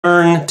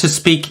Learn to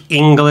speak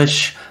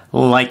English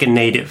like a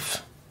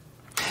native.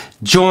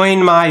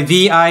 Join my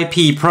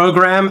VIP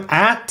program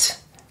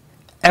at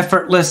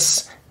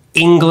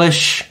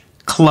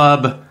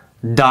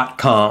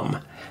effortlessenglishclub.com.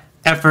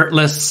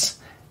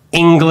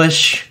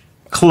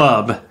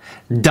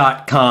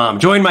 effortlessenglishclub.com.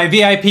 Join my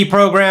VIP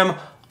program.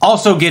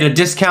 Also get a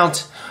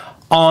discount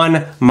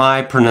on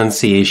my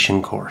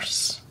pronunciation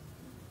course.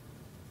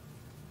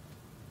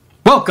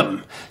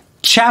 Welcome.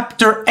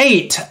 Chapter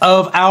 8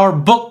 of our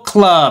book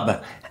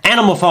club,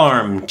 Animal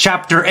Farm.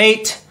 Chapter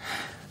 8.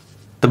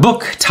 The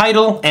book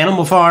title,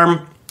 Animal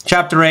Farm,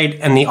 Chapter 8,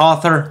 and the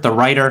author, the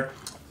writer,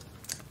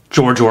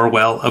 George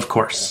Orwell, of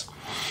course.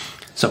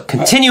 So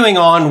continuing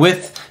on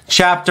with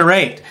Chapter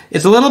 8.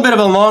 It's a little bit of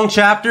a long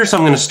chapter, so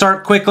I'm going to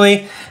start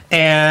quickly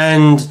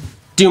and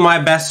do my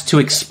best to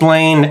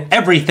explain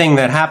everything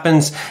that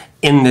happens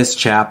in this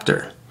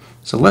chapter.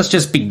 So let's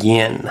just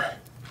begin.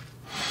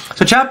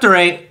 So Chapter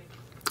 8,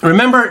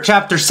 remember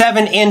Chapter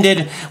 7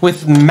 ended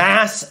with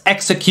mass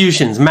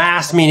executions.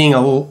 Mass meaning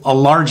a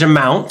large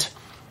amount.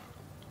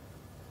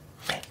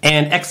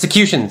 And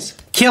executions,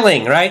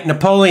 killing, right?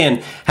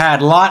 Napoleon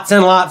had lots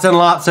and lots and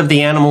lots of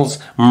the animals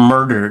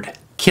murdered,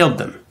 killed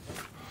them.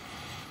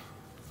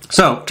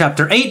 So,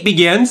 Chapter 8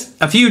 begins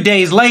a few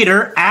days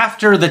later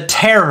after the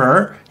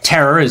terror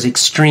is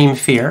extreme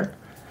fear,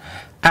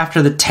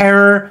 after the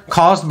terror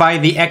caused by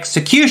the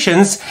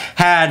executions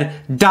had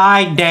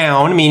died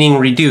down, meaning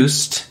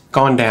reduced,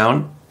 gone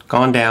down,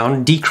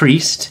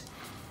 decreased.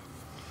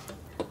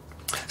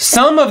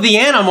 Some of the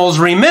animals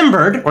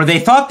remembered, or they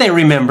thought they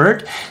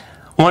remembered,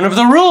 one of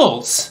the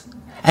rules.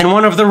 And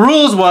one of the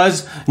rules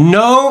was,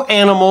 no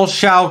animal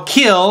shall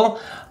kill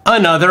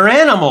another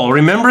animal.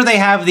 Remember, they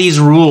have these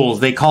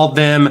rules. They called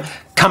them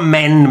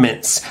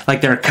commandments,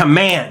 like they're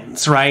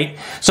commands, right?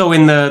 So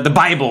in the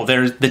Bible,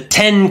 there's the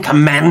 10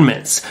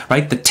 commandments,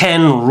 right? The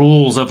 10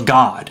 rules of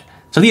God.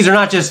 So these are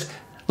not just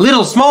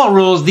little small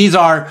rules. These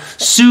are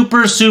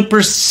super,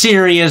 super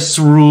serious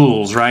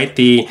rules, right?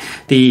 The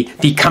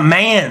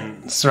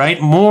commands,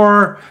 right?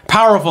 More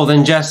powerful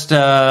than just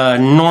a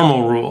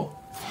normal rule.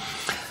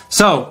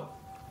 So,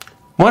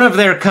 one of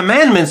their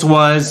commandments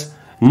was,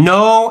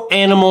 no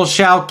animal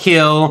shall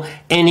kill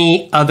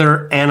any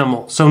other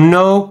animal. So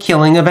no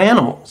killing of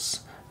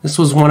animals. This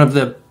was one of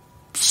the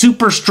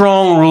super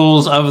strong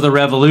rules of the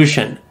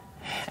revolution.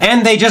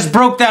 And they just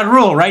broke that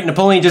rule, right?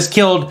 Napoleon just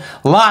killed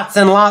lots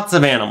and lots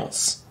of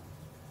animals.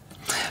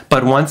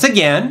 But once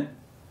again,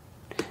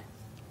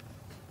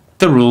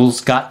 the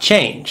rules got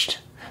changed.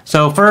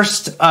 So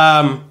first,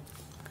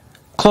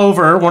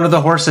 Clover, one of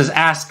the horses,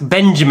 asked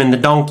Benjamin the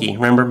donkey.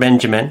 Remember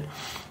Benjamin?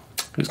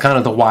 Who's kind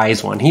of the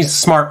wise one. He's a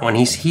smart one.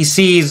 He's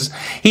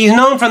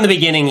known from the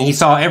beginning. He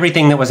saw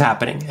everything that was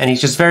happening. And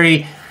he's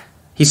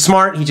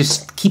smart. He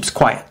just keeps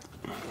quiet.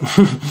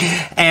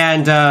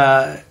 And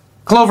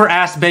Clover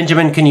asked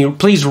Benjamin, can you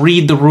please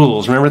read the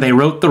rules? Remember, they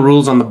wrote the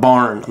rules on the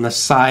barn, on the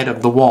side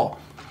of the wall.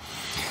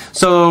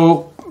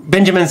 So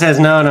Benjamin says,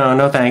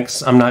 no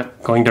thanks. I'm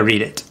not going to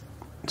read it.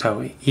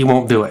 So he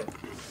won't do it.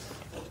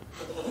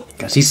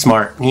 Because he's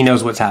smart. He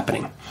knows what's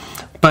happening.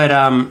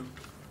 But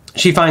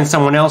she finds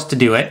someone else to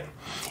do it.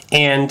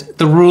 And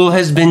the rule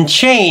has been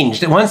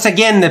changed. Once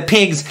again, the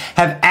pigs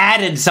have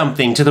added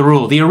something to the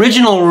rule. The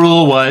original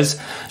rule was,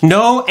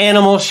 no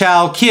animal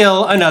shall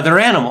kill another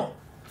animal.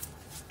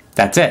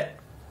 That's it.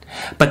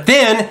 But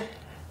then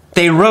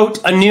they wrote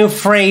a new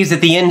phrase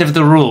at the end of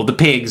the rule, the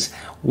pigs,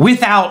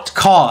 without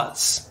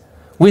cause.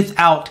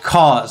 Without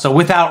cause, so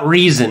without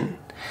reason.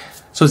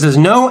 So it says,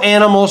 no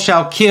animal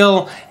shall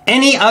kill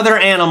any other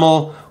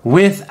animal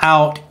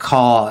without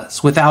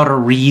cause, without a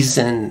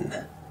reason.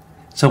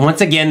 So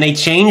once again, they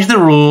changed the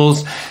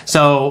rules.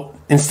 So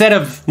instead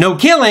of no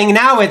killing,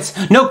 now it's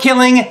no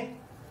killing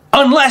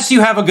unless you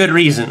have a good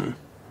reason.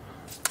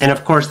 And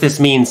of course, this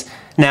means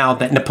now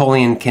that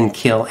Napoleon can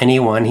kill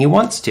anyone he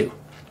wants to.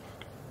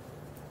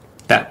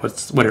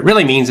 That's what it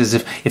really means is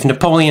if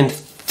Napoleon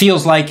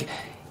feels like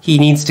he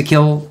needs to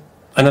kill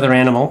another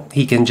animal,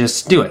 he can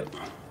just do it.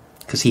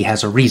 Because he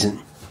has a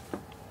reason.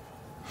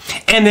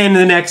 And then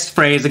the next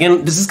phrase,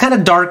 again, this is kind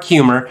of dark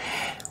humor,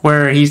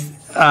 where it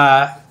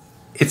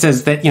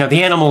says that,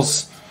 the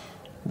animals,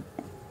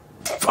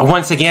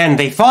 once again,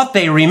 they thought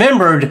they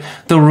remembered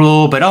the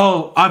rule, but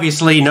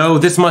obviously, no,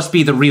 this must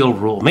be the real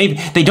rule. Maybe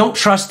they don't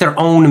trust their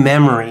own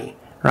memory,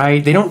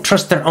 right? They don't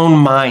trust their own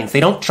minds. They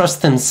don't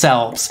trust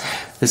themselves.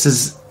 This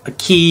is a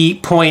key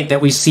point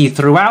that we see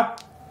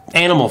throughout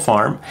Animal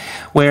Farm,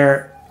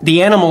 where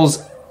the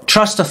animals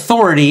trust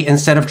authority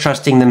instead of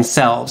trusting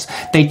themselves.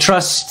 They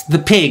trust the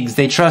pigs.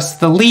 They trust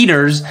the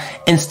leaders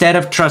instead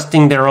of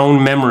trusting their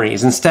own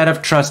memories, instead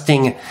of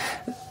trusting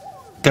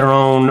their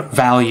own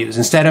values,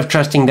 instead of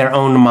trusting their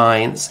own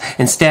minds.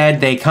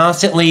 Instead, they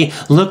constantly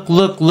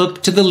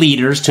look to the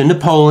leaders, to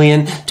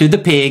Napoleon, to the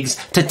pigs,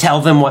 to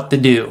tell them what to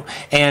do.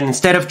 And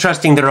instead of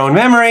trusting their own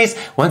memories,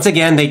 once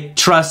again, they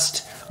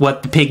trust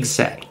what the pigs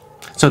say.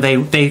 So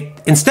they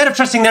instead of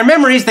trusting their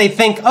memories, they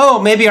think,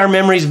 oh, maybe our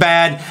memory's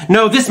bad.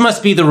 No, this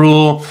must be the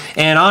rule.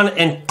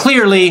 And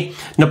clearly,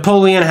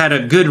 Napoleon had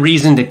a good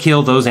reason to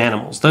kill those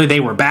animals. Though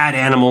they were bad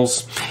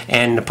animals,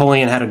 and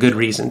Napoleon had a good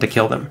reason to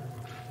kill them.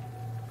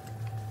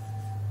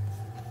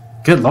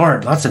 Good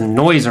Lord, lots of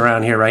noise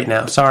around here right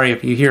now. Sorry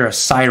if you hear a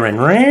siren.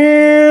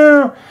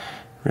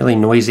 Really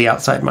noisy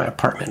outside my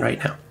apartment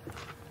right now.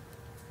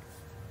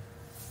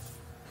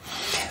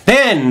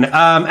 Then,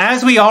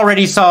 as we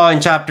already saw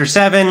in chapter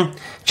 7,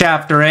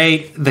 chapter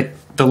 8,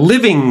 the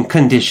living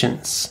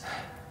conditions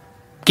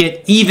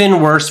get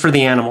even worse for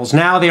the animals.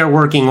 Now they are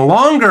working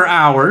longer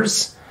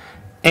hours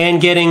and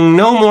getting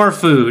no more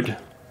food.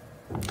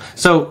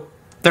 So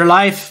their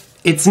life,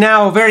 it's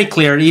now very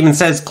clear, it even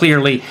says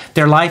clearly,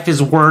 their life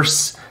is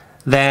worse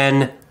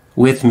than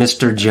with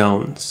Mr.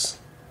 Jones.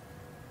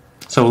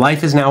 So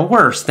life is now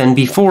worse than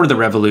before the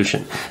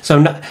revolution.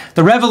 So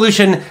the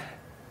revolution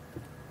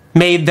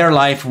made their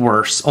life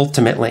worse,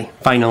 ultimately.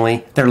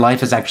 Finally, their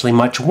life is actually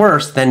much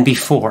worse than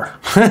before.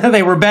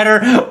 They were better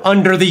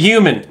under the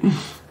human.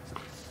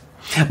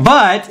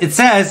 But it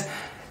says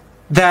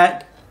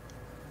that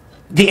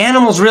the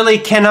animals really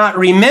cannot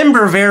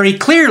remember very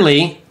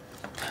clearly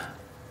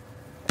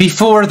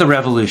before the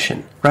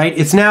revolution, right?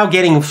 It's now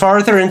getting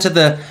farther into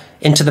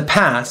the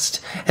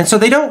past, and so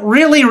they don't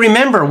really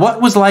remember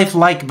what was life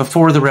like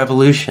before the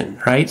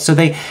revolution, right? So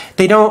they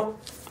don't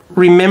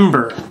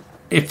remember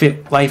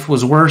if life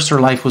was worse or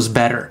life was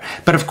better.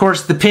 But of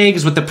course, the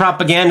pigs with the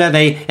propaganda,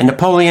 and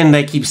Napoleon,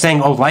 they keep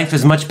saying, oh, life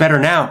is much better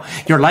now.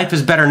 Your life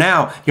is better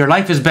now. Your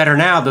life is better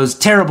now. Those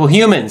terrible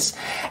humans.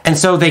 And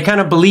so they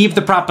kind of believe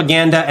the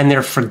propaganda, and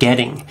they're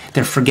forgetting.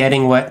 They're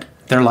forgetting what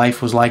their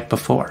life was like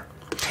before.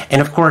 And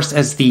of course,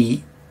 as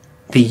the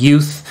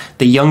youth,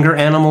 the younger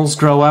animals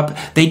grow up,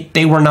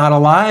 they were not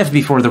alive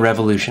before the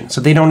revolution.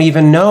 So they don't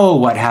even know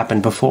what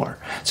happened before.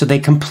 So they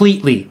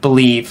completely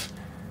believe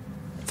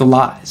the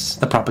lies,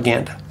 the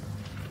propaganda.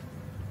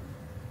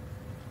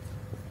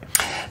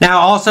 Now,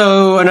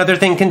 also, another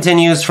thing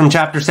continues from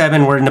chapter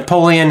 7 where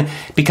Napoleon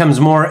becomes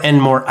more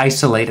and more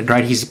isolated,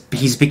 right?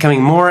 He's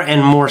becoming more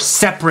and more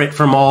separate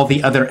from all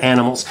the other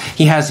animals.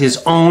 He has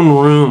his own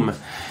room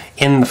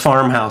in the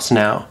farmhouse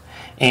now,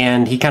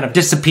 and he kind of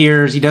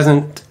disappears. He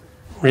doesn't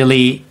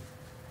really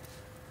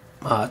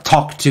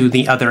talk to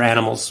the other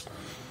animals.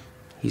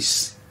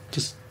 He's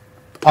just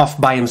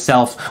off by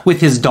himself with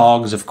his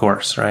dogs, of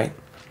course, right?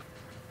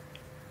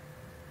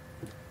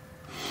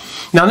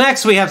 Now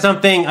next we have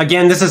something,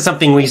 again, this is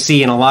something we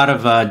see in a lot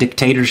of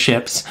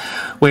dictatorships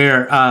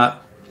where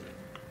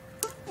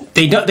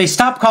they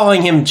stop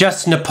calling him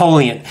just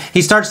Napoleon.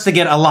 He starts to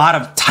get a lot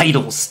of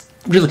titles,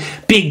 really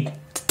big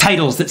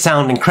titles that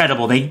sound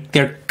incredible.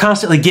 They're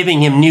constantly giving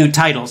him new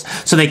titles.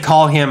 So they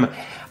call him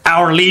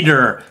our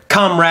leader,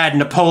 Comrade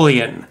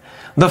Napoleon,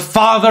 the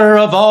father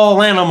of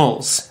all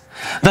animals,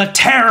 the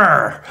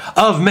terror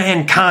of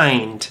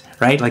mankind,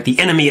 right? Like the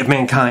enemy of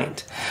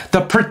mankind.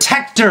 The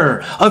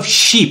protector of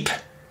sheep.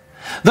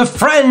 The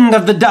friend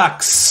of the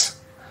ducks.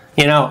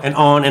 You know, and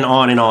on and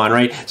on and on,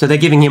 right? So they're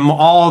giving him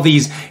all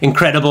these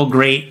incredible,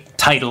 great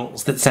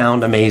titles that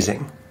sound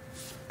amazing.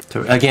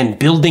 So again,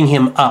 building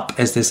him up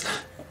as this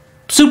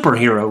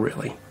superhero,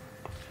 really.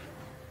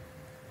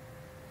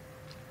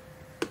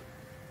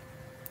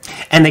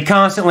 And they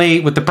constantly,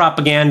 with the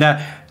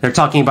propaganda, they're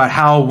talking about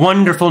how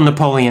wonderful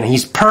Napoleon.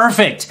 He's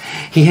perfect.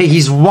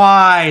 He's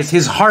wise.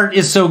 His heart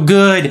is so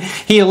good.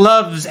 He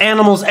loves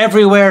animals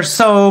everywhere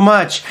so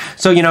much.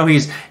 So, you know,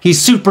 he's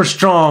super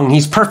strong.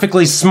 He's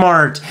perfectly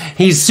smart.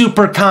 He's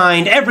super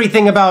kind.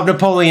 Everything about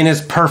Napoleon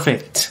is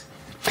perfect.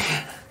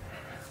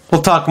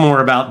 We'll talk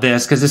more about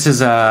this because this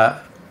is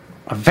a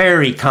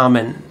very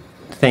common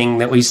thing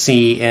that we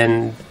see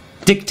in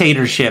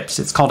dictatorships.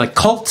 It's called a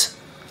cult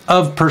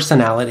of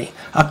personality.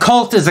 A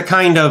cult is a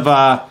kind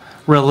of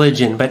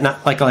religion, but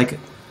not like a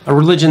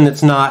religion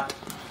that's not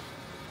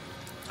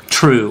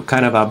true,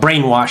 kind of a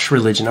brainwash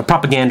religion, a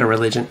propaganda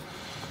religion.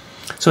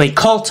 So a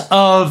cult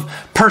of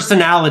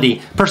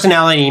personality.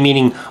 Personality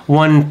meaning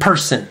one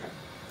person,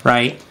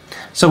 right?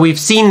 So we've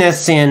seen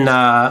this in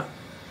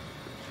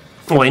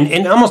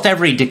almost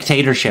every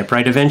dictatorship,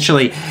 right?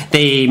 Eventually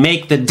they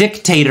make the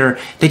dictator,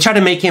 they try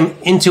to make him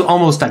into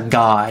almost a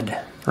god.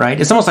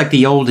 Right? It's almost like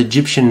the old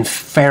Egyptian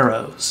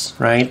pharaohs,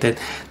 right? That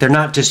they're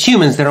not just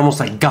humans, they're almost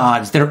like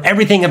gods.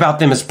 Everything about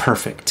them is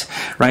perfect,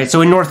 right?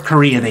 So in North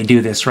Korea, they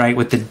do this, right?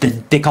 With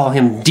they call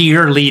him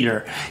dear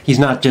leader. He's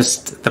not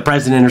just the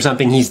president or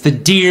something, he's the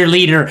dear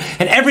leader.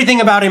 And everything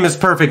about him is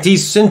perfect.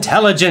 He's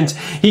intelligent.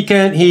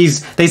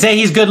 They say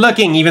he's good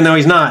looking, even though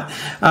he's not.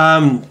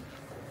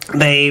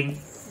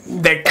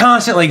 They're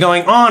constantly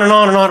going on and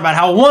on and on about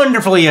how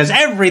wonderful he is.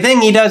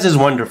 Everything he does is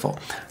wonderful,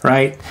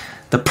 right?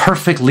 The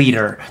perfect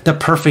leader, the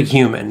perfect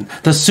human,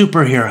 the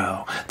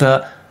superhero,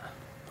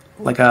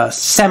 like a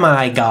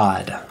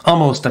semi-god,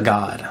 almost a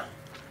god.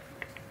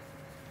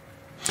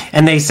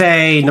 And they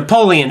say,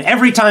 Napoleon,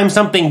 every time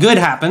something good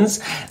happens,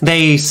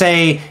 they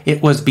say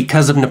it was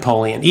because of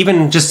Napoleon.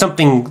 Even just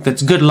something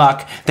that's good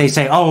luck, they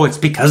say, oh, it's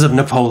because of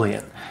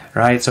Napoleon,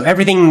 right? So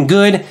everything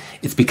good,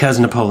 it's because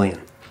of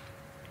Napoleon.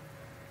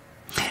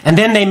 And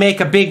then they make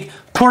a big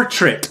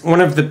portrait.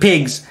 One of the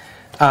pigs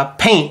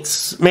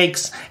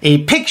makes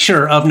a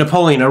picture of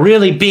Napoleon, a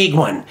really big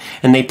one,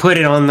 and they put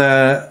it on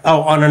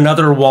on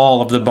another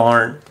wall of the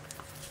barn.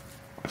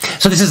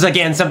 So this is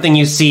again something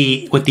you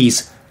see with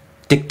these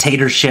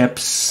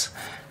dictatorships,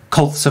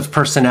 cults of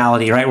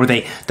personality, right? Where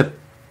they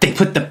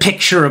put the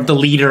picture of the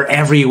leader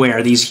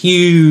everywhere. These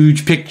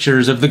huge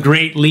pictures of the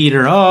great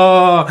leader.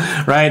 Oh,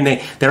 right,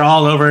 and they're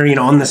all over,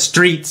 on the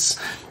streets.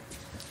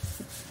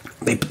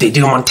 They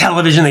do them on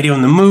television. They do them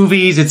in the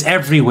movies. It's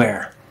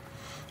everywhere,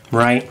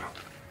 right?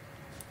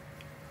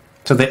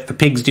 So the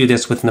pigs do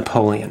this with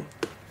Napoleon.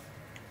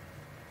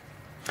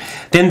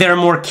 Then there are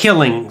more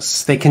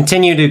killings. They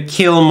continue to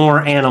kill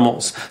more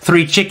animals.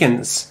 3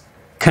 chickens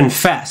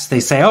confess. They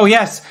say, "Oh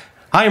yes,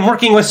 I am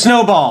working with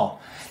Snowball."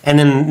 And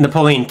then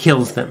Napoleon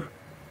kills them.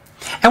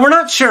 And we're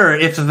not sure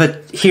if do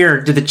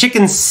the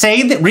chickens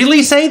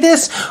really say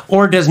this,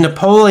 or does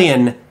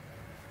Napoleon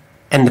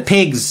and the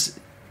pigs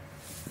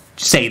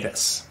say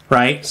this,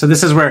 right? So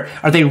this is where,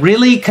 are they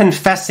really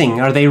confessing?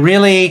 Are they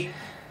really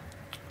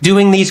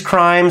doing these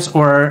crimes,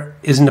 or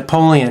is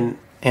Napoleon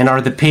and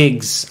are the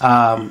pigs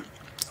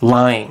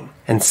lying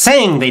and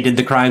saying they did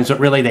the crimes, but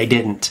really they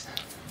didn't?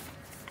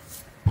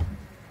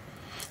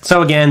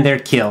 So again, they're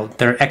killed.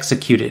 They're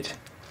executed.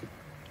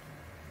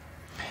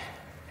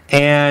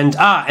 And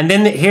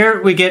then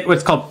here we get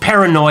what's called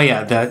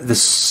paranoia, the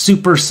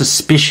super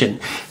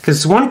suspicion.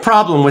 Because one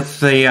problem with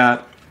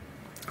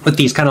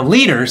these kind of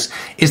leaders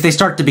is they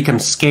start to become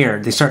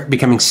scared. They start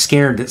becoming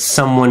scared that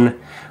someone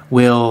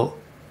will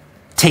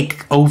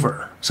take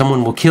over.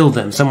 Someone will kill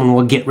them. Someone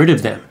will get rid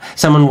of them.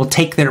 Someone will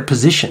take their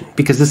position,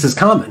 because this is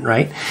common,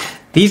 right?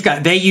 These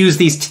guys, they use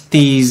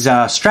these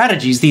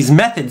strategies, these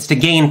methods to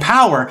gain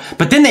power,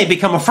 but then they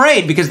become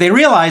afraid because they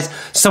realize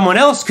someone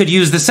else could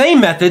use the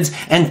same methods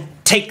and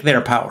take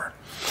their power.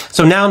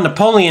 So now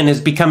Napoleon is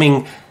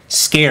becoming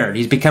scared.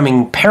 He's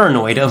becoming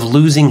paranoid of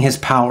losing his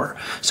power.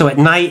 So at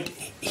night,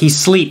 he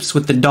sleeps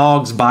with the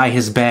dogs by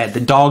his bed.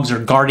 The dogs are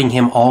guarding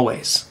him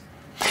always.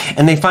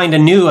 And they find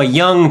a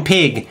young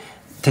pig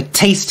to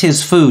taste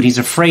his food. He's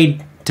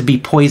afraid to be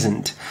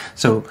poisoned.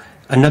 So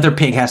another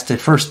pig has to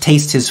first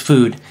taste his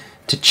food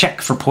to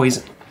check for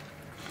poison.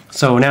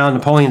 So now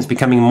Napoleon's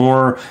becoming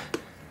more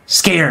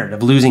scared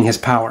of losing his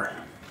power.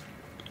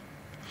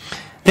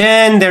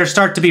 Then there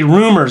start to be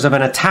rumors of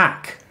an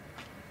attack.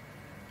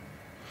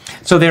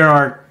 So there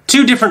are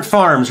 2 different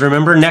farms,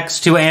 remember, next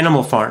to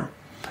Animal Farm.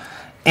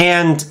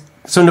 And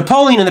so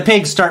Napoleon and the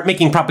pigs start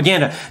making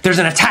propaganda. There's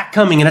an attack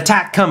coming, an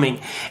attack coming.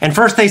 And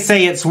first they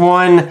say it's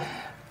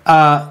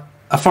a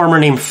farmer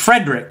named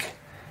Frederick.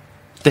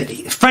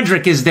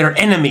 Frederick is their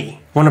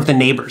enemy, one of the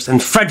neighbors.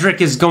 And Frederick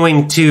is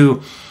going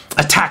to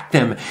attack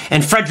them.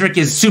 And Frederick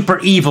is super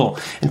evil.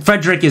 And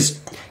Frederick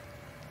is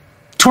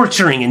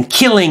torturing and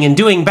killing and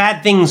doing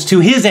bad things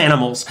to his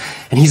animals.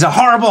 And he's a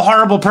horrible,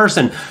 horrible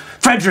person.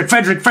 Frederick,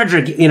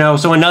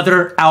 so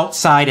another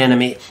outside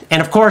enemy.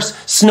 And of course,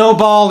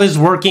 Snowball is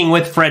working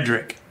with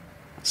Frederick.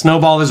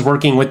 Snowball is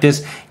working with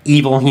this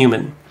evil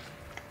human.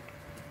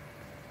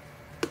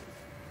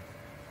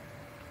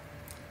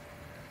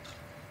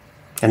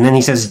 And then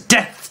he says,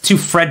 "Death to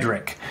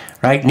Frederick,"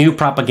 right? New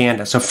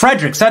propaganda. So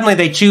Frederick, suddenly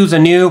they choose a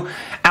new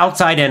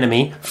outside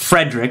enemy,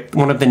 Frederick,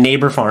 one of the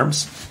neighbor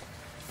farms.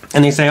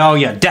 And they say, "Oh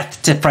yeah,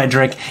 death to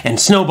Frederick," and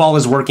Snowball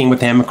is working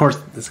with him. Of course,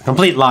 it's a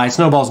complete lie.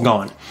 Snowball's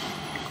gone.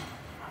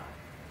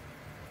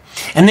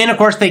 And then, of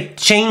course, they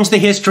change the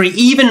history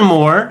even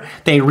more.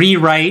 They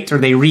rewrite, or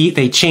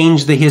they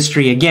change the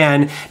history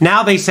again.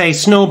 Now they say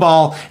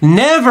Snowball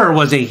never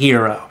was a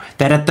hero,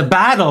 that at the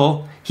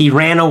battle, he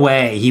ran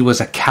away. He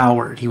was a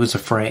coward. He was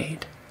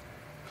afraid.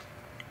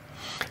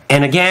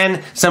 And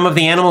again, some of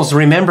the animals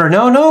remember,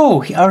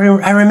 no,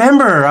 I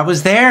remember. I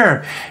was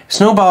there.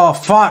 Snowball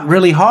fought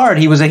really hard.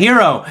 He was a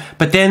hero.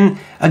 But then,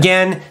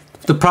 again,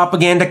 the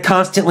propaganda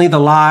constantly, the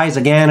lies,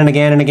 again and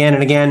again and again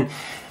and again,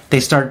 they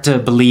start to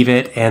believe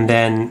it, and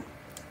then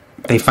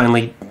they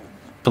finally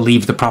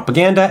believe the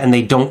propaganda, and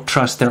they don't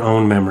trust their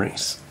own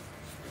memories.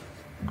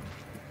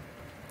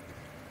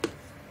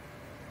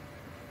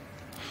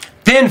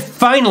 Then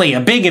finally, a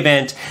big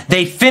event,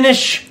 they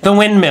finish the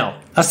windmill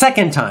a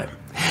second time.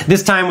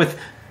 This time with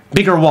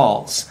bigger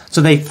walls. So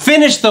they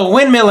finish the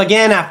windmill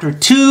again after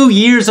 2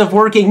 years of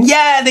working.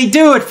 Yeah, they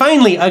do it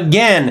finally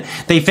again.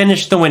 They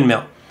finish the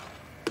windmill.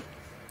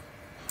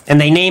 And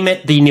they name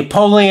it the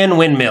Napoleon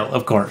Windmill,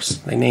 of course.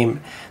 They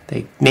name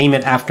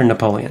it after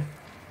Napoleon.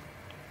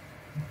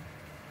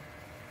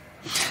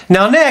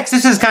 Now next,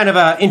 this is kind of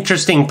an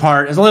interesting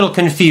part. It's a little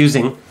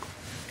confusing.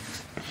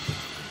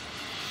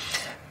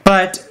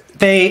 But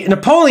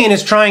Napoleon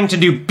is trying to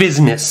do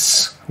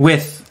business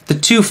with the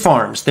 2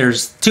 farms.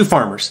 There's 2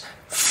 farmers,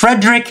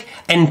 Frederick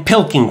and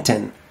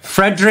Pilkington.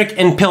 Frederick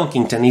and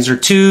Pilkington. These are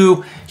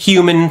 2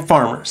 human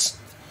farmers.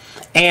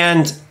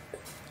 And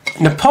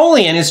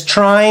Napoleon is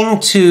trying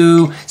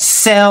to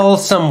sell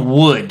some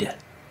wood,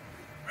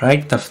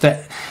 right?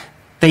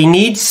 They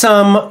need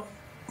some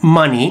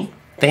money.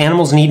 The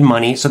animals need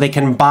money so they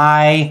can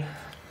buy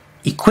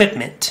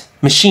equipment,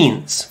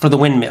 machines for the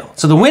windmill.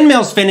 So the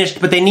windmill's finished,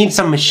 but they need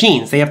some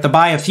machines. They have to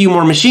buy a few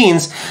more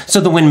machines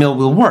so the windmill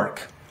will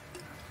work.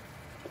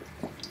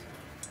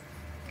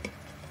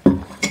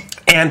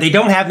 And they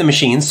don't have the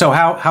machines, so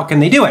how can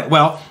they do it?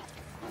 Well,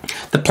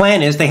 the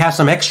plan is they have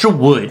some extra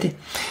wood,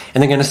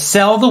 and they're going to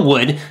sell the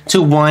wood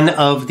to one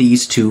of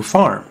these two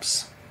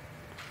farms.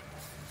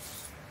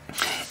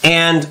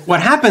 And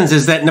what happens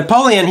is that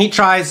Napoleon, he's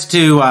trying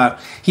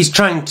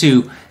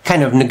to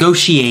kind of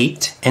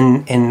negotiate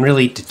and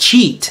really to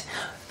cheat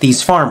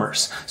these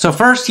farmers. So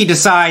first he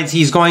decides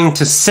he's going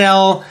to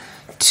sell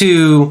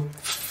to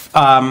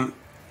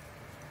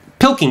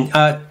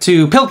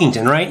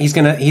Pilkington, right?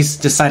 He's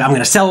decided, I'm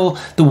gonna sell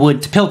the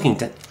wood to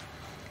Pilkington.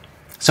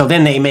 So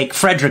then they make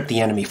Frederick the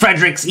enemy.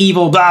 Frederick's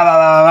evil, blah, blah,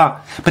 blah,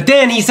 blah. But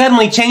then he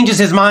suddenly changes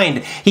his mind.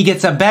 He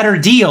gets a better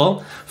deal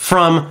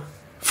from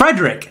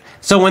Frederick.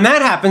 So when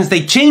that happens,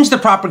 they change the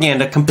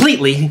propaganda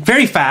completely,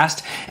 very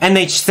fast, and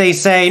they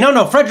say,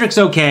 no, Frederick's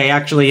okay,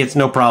 actually, it's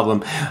no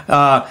problem.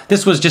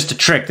 This was just a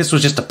trick, this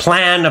was just a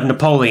plan of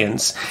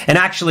Napoleon's. And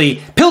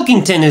actually,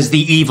 Pilkington is the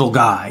evil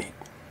guy.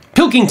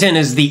 Pilkington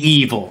is the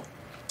evil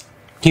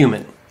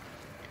human.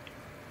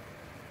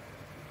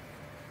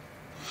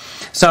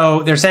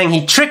 So they're saying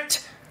he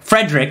tricked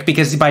Frederick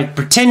because by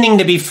pretending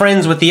to be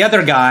friends with the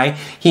other guy,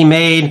 he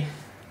made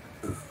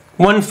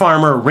one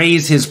farmer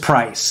raise his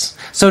price.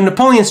 So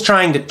Napoleon's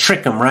trying to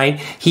trick him, right?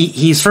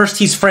 He's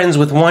friends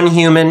with one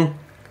human,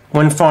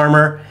 one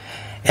farmer,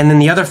 and then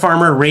the other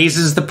farmer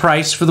raises the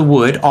price for the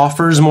wood,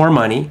 offers more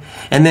money,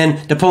 and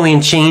then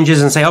Napoleon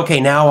changes and say, okay,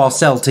 now I'll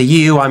sell to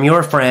you, I'm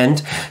your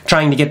friend,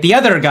 trying to get the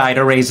other guy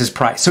to raise his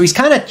price. So he's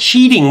kind of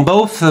cheating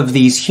both of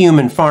these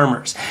human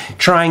farmers,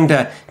 trying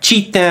to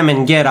cheat them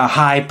and get a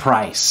high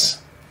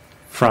price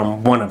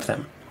from one of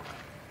them.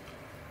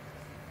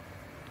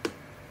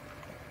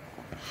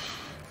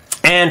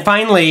 And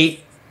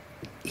finally,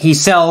 he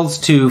sells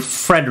to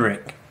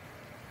Frederick,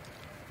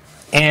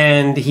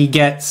 and he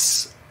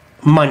gets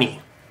money,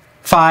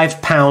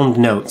 £5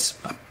 notes,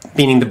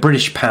 meaning the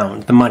British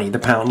pound, the money, the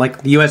pound,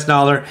 like the US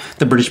dollar,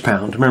 the British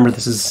pound. Remember,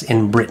 this is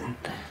in Britain.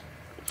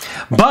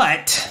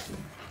 But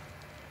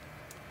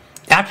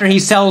after he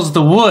sells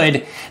the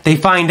wood, they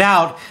find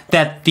out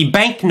that the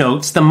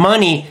banknotes, the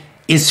money,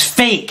 is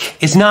fake,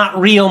 is not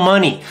real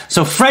money.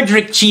 So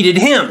Frederick cheated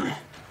him.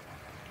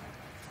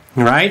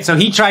 Right? So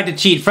he tried to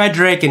cheat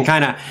Frederick and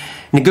kind of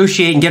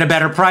negotiate and get a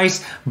better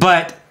price,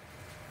 but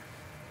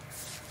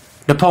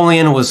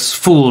Napoleon was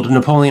fooled.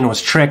 Napoleon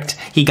was tricked.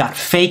 He got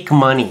fake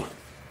money.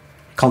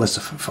 Call this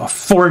a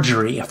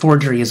forgery. A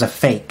forgery is a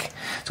fake.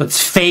 So it's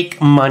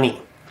fake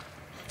money.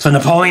 So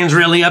Napoleon's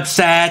really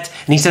upset,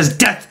 and he says,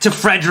 death to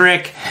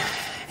Frederick.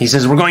 He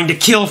says, we're going to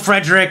kill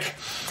Frederick.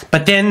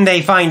 But then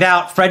they find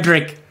out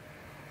Frederick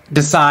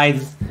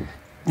decides,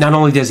 not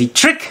only does he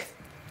trick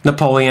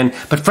Napoleon,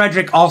 but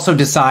Frederick also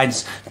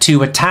decides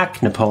to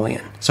attack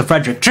Napoleon. So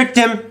Frederick tricked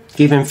him,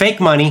 gave him fake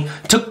money,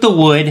 took the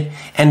wood,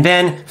 and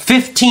then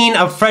 15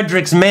 of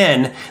Frederick's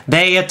men,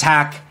 they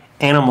attack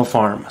Animal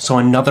Farm. So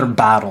another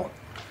battle.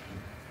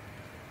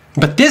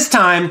 But this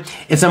time,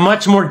 it's a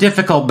much more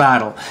difficult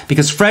battle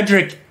because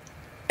Frederick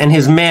and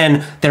his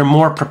men, they're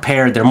more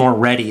prepared, they're more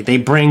ready. They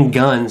bring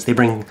guns, they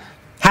bring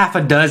half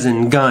a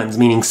dozen guns,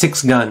 meaning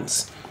 6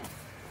 guns.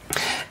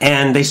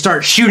 And they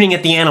start shooting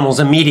at the animals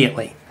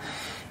immediately.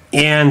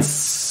 And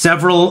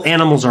several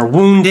animals are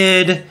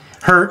wounded,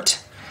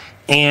 hurt,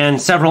 and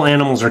several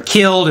animals are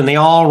killed, and they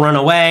all run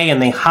away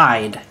and they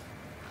hide.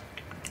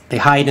 They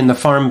hide in the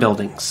farm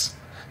buildings.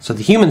 So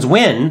the humans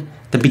win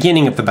the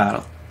beginning of the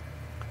battle.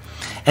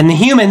 And the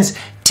humans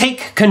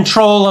take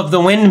control of the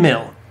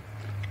windmill.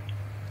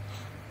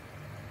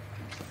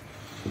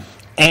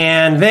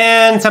 And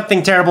then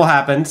something terrible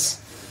happens.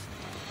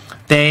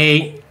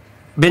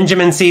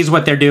 Benjamin sees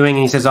what they're doing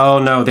and he says, oh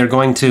no, they're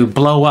going to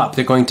blow up.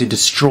 They're going to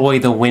destroy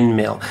the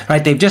windmill.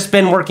 Right? They've just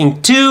been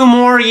working 2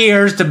 more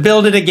years to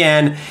build it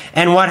again.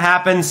 And what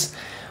happens?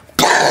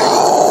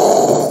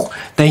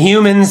 The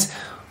humans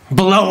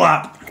blow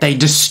up. They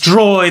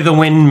destroy the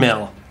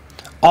windmill.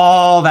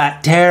 All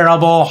that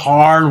terrible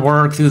hard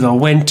work through the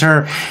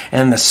winter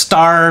and the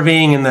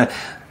starving and the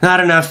not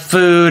enough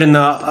food and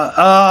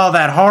all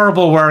that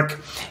horrible work.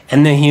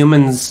 And the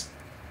humans,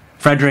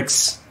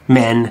 Frederick's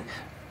men,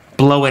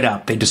 blow it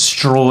up. They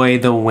destroy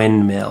the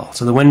windmill.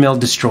 So the windmill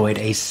destroyed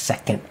a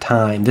second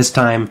time, this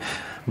time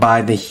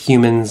by the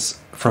humans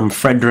from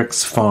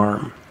Frederick's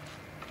farm.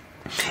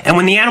 And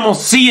when the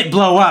animals see it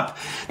blow up,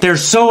 they're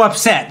so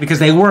upset because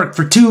they worked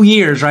for 2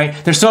 years, right?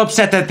 They're so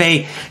upset that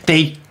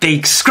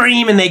they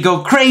scream and they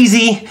go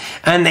crazy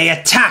and they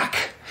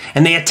attack.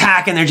 And they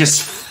attack and they're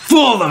just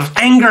full of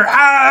anger.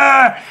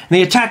 Ah! And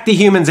they attack the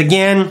humans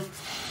again.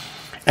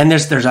 And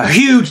there's a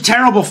huge,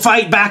 terrible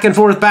fight back and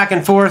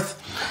forth.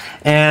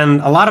 And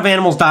a lot of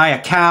animals die.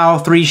 A cow,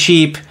 3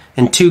 sheep,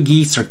 and 2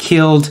 geese are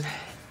killed.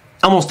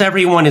 Almost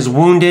everyone is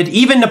wounded.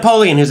 Even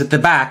Napoleon, who's at the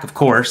back, of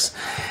course,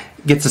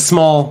 gets a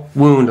small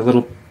wound. A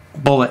little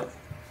bullet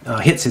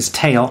hits his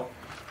tail.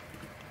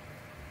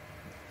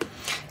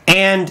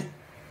 And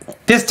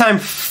This time,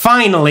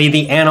 finally,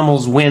 the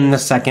animals win the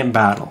second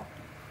battle.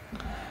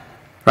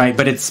 Right,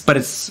 but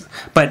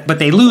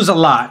they lose a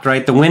lot,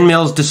 right? The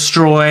windmill's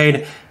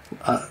destroyed,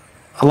 a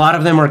lot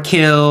of them are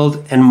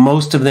killed, and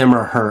most of them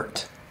are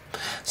hurt.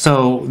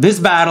 So this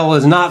battle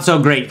is not so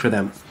great for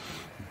them.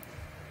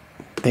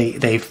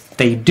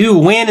 They do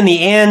win in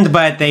the end,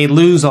 but they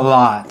lose a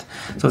lot.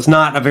 So it's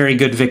not a very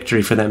good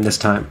victory for them this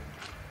time.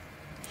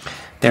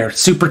 They're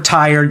super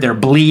tired, they're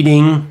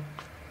bleeding.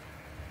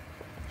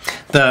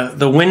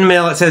 The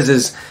windmill, it says,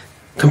 is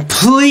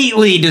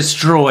completely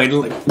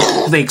destroyed.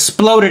 They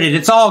exploded it.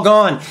 It's all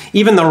gone.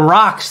 Even the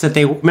rocks that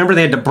remember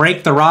they had to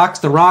break the rocks.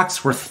 The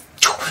rocks were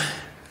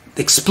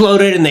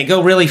exploded and they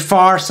go really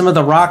far. Some of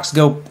the rocks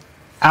go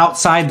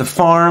outside the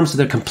farm, so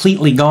they're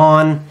completely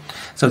gone.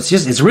 So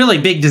it's really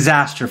big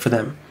disaster for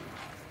them.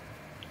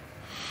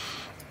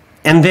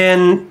 And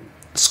then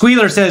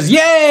Squealer says,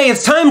 "Yay,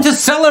 it's time to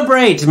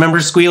celebrate." Remember,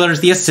 Squealer's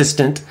the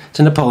assistant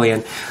to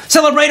Napoleon.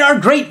 "Celebrate our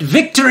great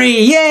victory,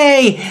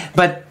 yay!"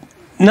 But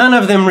none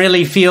of them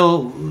really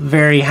feel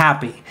very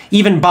happy.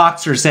 Even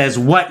Boxer says,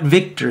 "What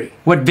victory?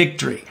 What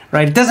victory?"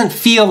 Right? It doesn't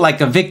feel like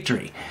a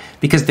victory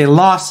because they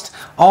lost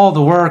all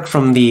the work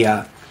from the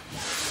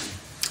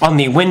on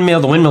the windmill.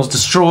 The windmill's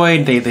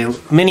destroyed.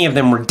 Many of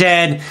them were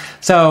dead.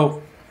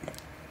 So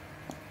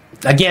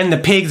again, the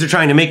pigs are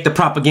trying to make the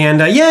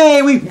propaganda.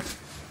 Yay,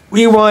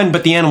 we won,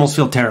 but the animals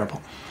feel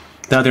terrible.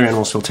 The other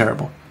animals feel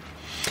terrible.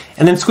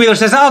 And then Squealer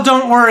says, "Oh,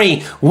 don't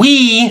worry.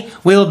 We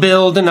will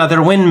build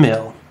another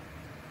windmill."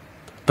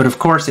 But of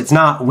course, it's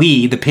not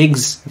we. The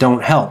pigs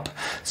don't help.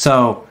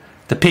 So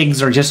the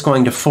pigs are just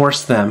going to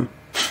force them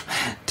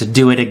to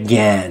do it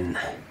again.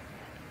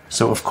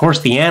 So of course,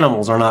 the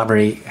animals are not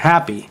very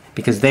happy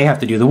because they have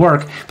to do the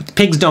work. But the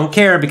pigs don't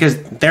care because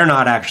they're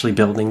not actually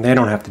building. They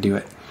don't have to do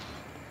it.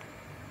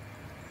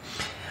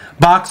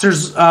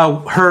 Boxer's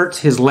hurt.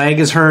 His leg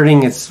is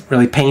hurting. It's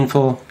really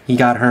painful. He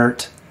got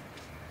hurt.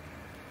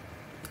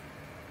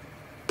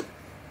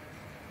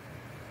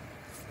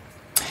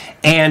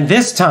 And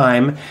this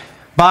time,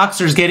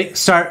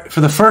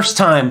 for the first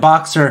time,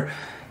 Boxer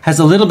has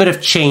a little bit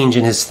of change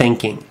in his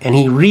thinking. And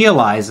he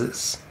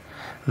realizes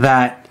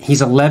that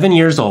he's 11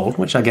 years old,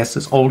 which I guess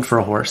is old for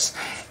a horse.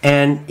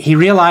 And he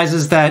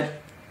realizes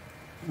that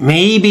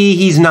maybe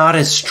he's not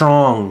as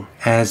strong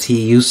as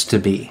he used to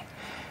be.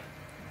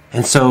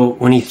 And so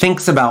when he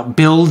thinks about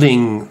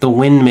building the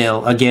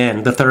windmill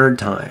again, the third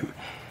time,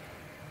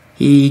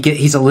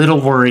 he's a little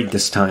worried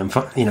this time.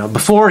 You know,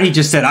 before he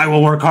just said, "I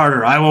will work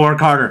harder, I will work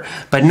harder."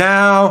 But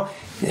now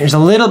there's a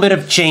little bit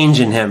of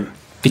change in him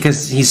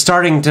because he's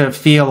starting to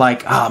feel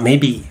like,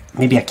 maybe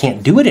I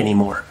can't do it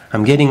anymore.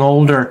 I'm getting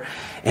older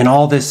and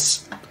all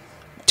this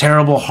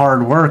terrible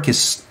hard work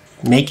is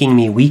making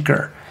me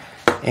weaker.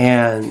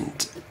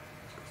 And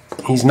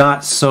he's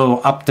not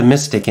so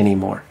optimistic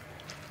anymore.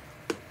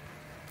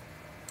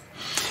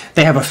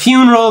 They have a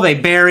funeral. They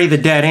bury the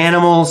dead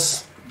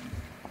animals.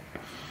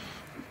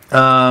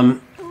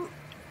 Who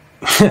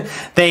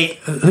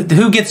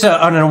gets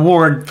an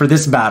award for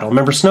this battle?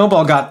 Remember,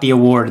 Snowball got the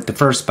award at the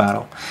first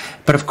battle.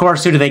 But of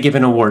course, who do they give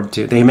an award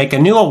to? They make a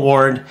new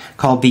award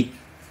called the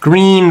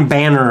Green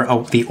Banner,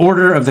 the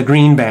Order of the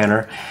Green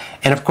Banner.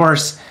 And of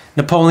course,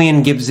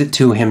 Napoleon gives it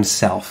to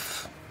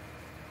himself.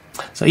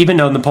 So even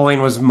though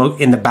Napoleon was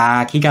in the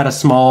back, he got a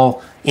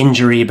small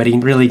injury, but he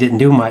really didn't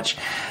do much.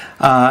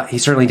 He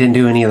certainly didn't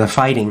do any of the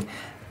fighting,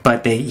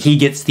 but he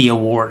gets the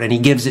award and he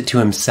gives it to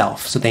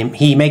himself. So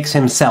he makes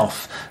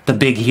himself the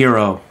big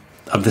hero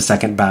of the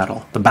second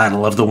battle, the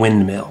Battle of the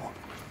Windmill.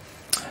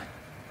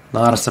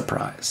 Not a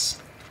surprise.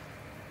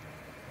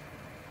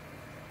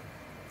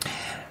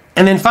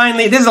 And then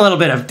finally, this is a little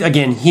bit of,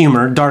 again,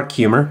 humor, dark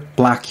humor,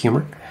 black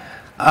humor.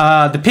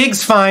 The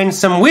pigs find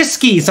some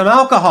whiskey, some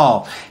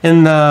alcohol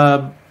in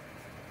the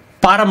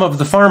bottom of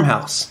the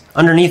farmhouse,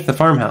 underneath the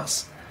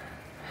farmhouse.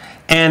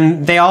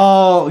 And they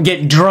all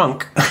get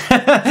drunk.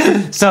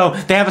 So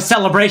they have a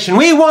celebration.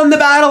 We won the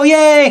battle,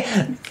 yay!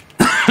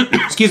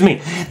 Excuse me.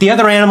 The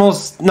other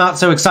animals, not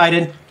so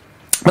excited.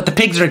 But the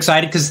pigs are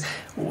excited because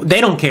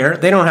they don't care.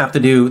 They don't have to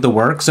do the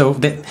work. So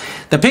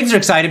the pigs are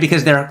excited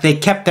because they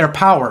kept their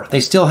power. They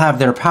still have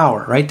their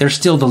power, right? They're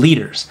still the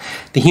leaders.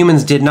 The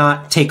humans did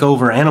not take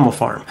over Animal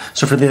Farm.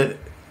 So for the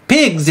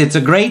pigs, it's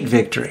a great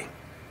victory.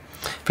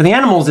 For the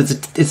animals,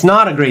 it's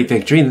not a great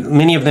victory.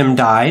 Many of them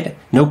died.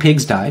 No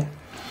pigs died.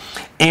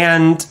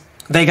 And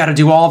they got to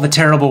do all the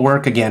terrible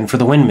work again for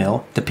the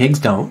windmill. The pigs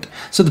don't.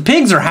 So the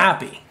pigs are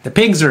happy. The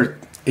pigs are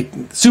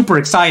super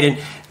excited.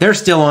 They're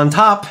still on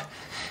top.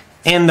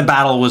 And the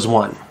battle was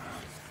won.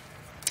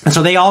 And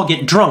so they all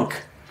get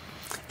drunk.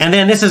 And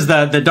then this is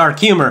the dark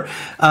humor.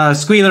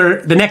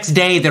 Squealer, the next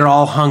day they're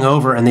all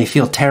hungover and they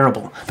feel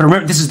terrible. But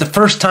remember, this is the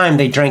first time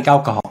they drank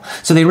alcohol.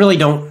 So they really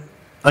don't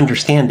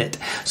understand it.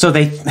 So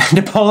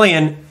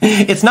Napoleon,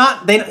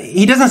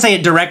 he doesn't say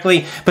it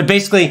directly, but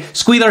basically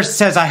Squealer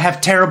says, "I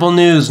have terrible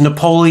news.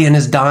 Napoleon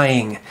is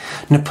dying.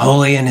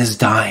 Napoleon is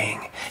dying."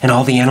 And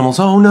all the animals,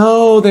 "Oh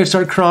no," they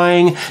start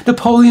crying.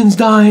 "Napoleon's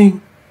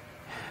dying."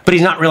 But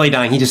he's not really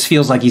dying. He just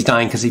feels like he's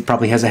dying because he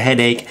probably has a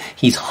headache.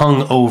 He's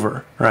hung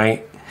over,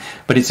 right?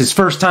 But it's his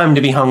first time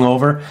to be hung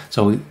over,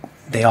 so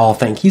they all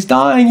think he's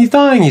dying, he's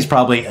dying. He's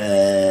probably,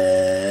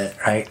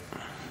 right?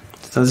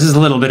 So this is a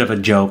little bit of a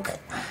joke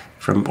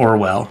from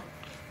Orwell.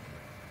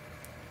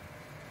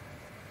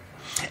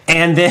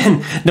 And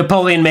then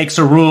Napoleon makes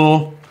a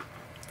rule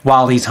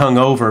while he's hung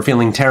over,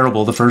 feeling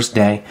terrible the first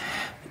day.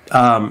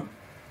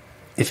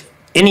 If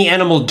any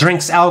animal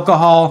drinks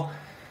alcohol,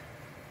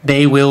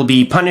 they will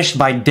be punished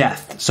by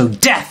death. So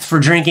death for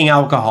drinking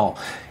alcohol.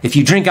 If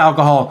you drink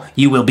alcohol,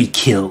 you will be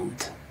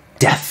killed.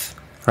 Death,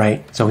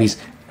 right? So he's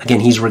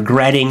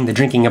regretting the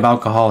drinking of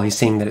alcohol. He's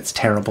seeing that it's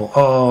terrible.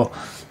 Oh,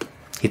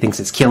 he thinks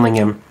it's killing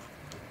him.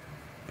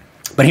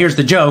 But here's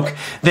the joke.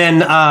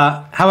 Then,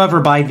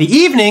 however, by the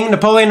evening,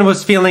 Napoleon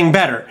was feeling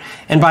better.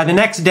 And by the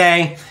next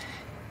day,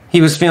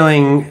 he was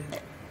feeling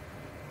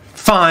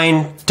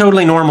fine,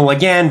 totally normal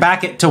again,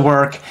 back to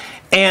work.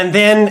 And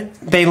then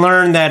they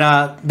learned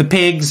that the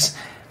pigs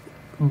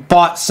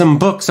bought some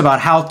books about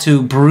how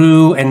to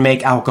brew and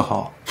make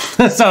alcohol.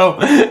 So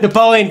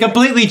Napoleon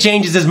completely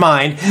changes his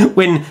mind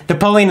when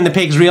Napoleon and the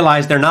pigs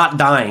realize they're not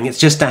dying. It's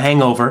just a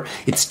hangover.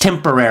 It's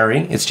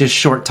temporary. It's just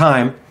short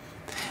time.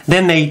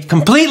 Then they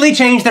completely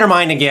change their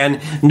mind again.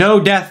 No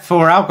death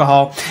for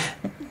alcohol.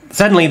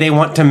 Suddenly they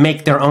want to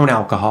make their own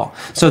alcohol.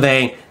 So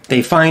they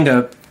find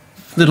a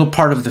little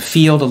part of the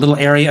field, a little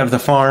area of the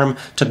farm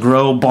to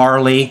grow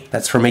barley.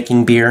 That's for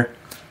making beer.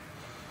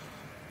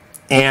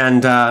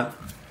 And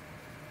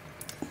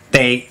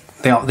they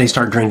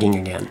start drinking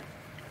again.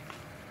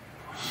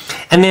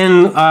 And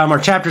then our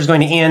chapter is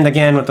going to end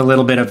again with a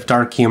little bit of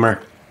dark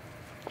humor.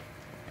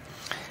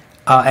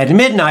 At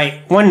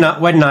midnight, one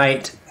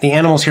night, the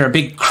animals hear a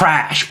big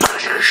crash.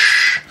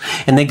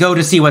 And they go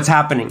to see what's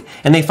happening.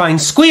 And they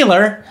find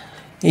Squealer.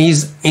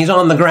 He's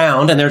on the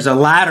ground, and there's a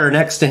ladder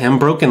next to him,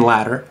 broken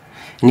ladder.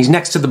 And he's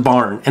next to the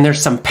barn. And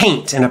there's some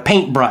paint and a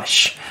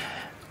paintbrush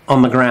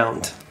on the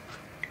ground.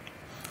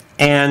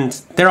 And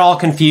they're all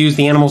confused.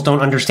 The animals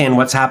don't understand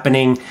what's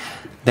happening.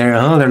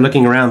 They're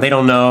looking around. They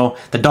don't know.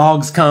 The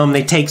dogs come.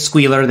 They take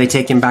Squealer. They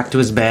take him back to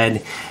his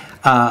bed.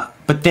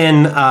 But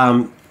then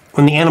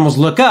when the animals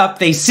look up,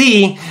 they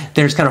see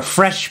there's kind of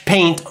fresh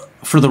paint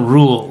for the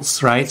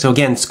rules, right? So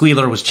again,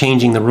 Squealer was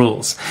changing the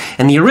rules.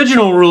 And the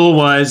original rule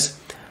was,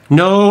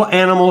 no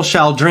animal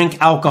shall drink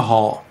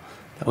alcohol.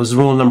 That was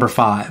rule number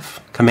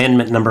 5,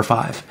 commandment number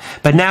 5.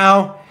 But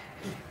now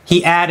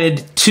he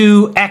added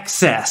to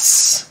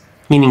excess,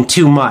 meaning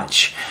too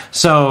much.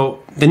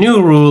 So the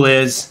new rule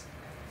is,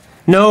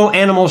 no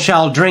animal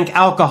shall drink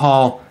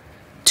alcohol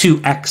to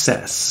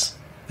excess.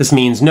 This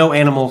means no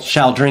animal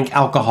shall drink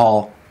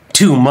alcohol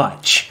too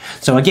much.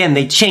 So again,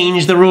 they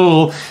changed the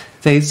rule.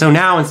 So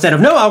now instead of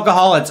no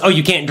alcohol, it's, oh,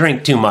 you can't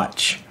drink too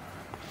much.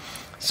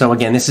 So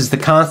again, this is the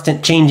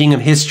constant changing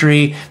of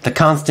history, the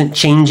constant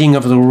changing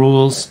of the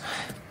rules.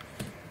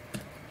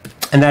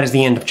 And that is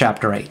the end of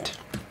chapter 8.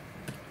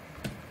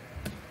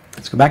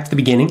 Let's go back to the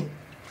beginning.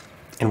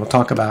 And we'll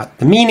talk about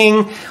the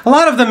meaning. A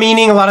lot of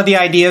the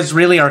ideas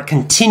really are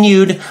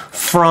continued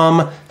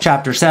from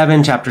chapter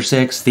 7, chapter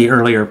 6, the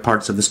earlier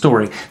parts of the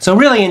story. So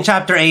really in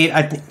chapter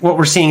 8, what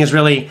we're seeing is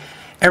really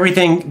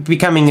everything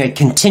becoming a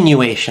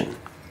continuation.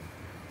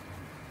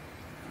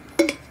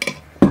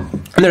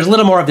 And there's a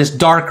little more of this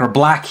dark or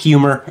black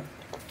humor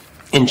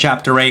in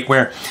chapter 8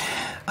 where,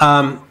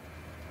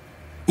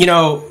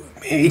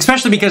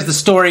 especially because the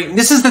story,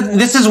 this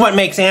is what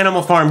makes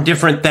Animal Farm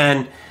different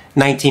than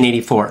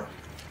 1984.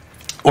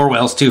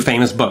 Orwell's 2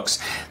 famous books,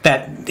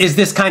 that is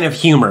this kind of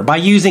humor by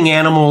using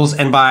animals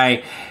and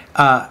by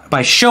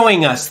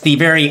showing us the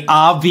very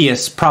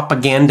obvious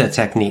propaganda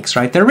techniques,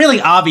 right? They're really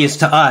obvious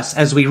to us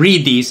as we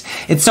read these.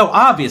 It's so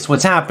obvious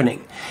what's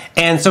happening.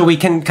 And so we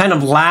can kind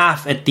of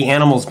laugh at the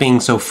animals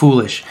being so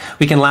foolish.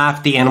 We can laugh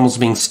at the animals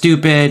being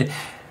stupid.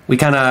 We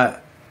kind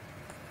of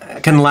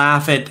can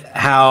laugh at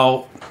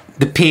how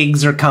the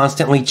pigs are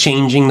constantly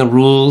changing the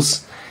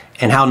rules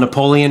and how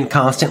Napoleon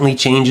constantly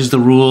changes the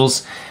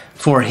rules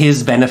for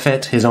his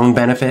benefit, his own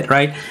benefit,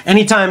 right?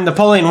 Anytime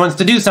Napoleon wants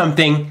to do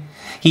something,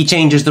 he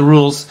changes the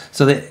rules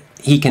so that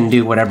he can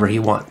do whatever he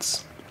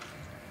wants.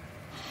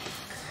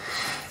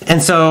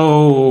 And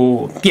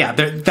so, yeah,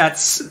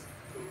 that's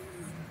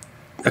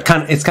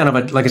it's kind of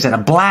a, like I said, a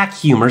black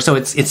humor. So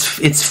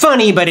it's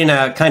funny, but in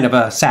a kind of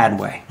a sad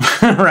way,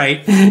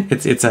 right?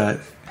 It's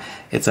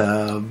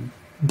a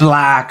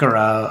black or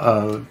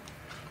a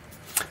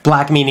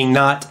black meaning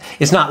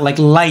it's not like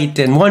light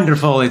and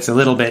wonderful. It's a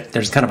little bit,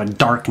 there's kind of a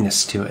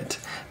darkness to it,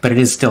 but it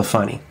is still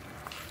funny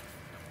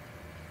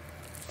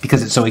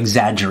because it's so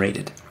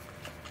exaggerated.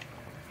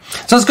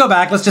 So let's go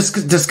back. Let's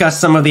just discuss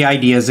some of the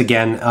ideas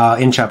again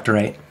in chapter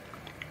 8.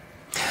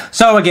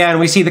 So again,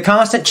 we see the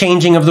constant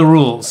changing of the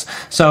rules.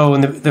 So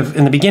in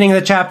the beginning of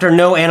the chapter,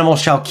 no animal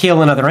shall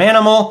kill another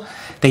animal.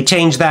 They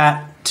change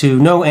that to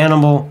no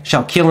animal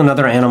shall kill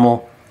another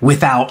animal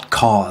without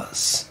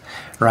cause.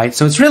 Right?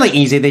 So it's really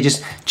easy. They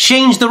just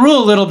change the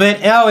rule a little bit.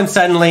 Oh, and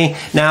suddenly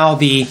now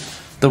the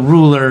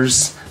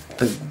rulers,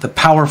 the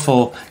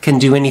powerful can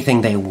do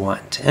anything they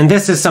want. And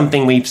this is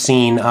something we've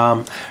seen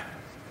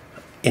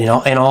in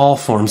all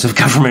forms of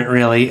government,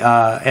 really.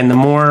 And the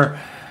more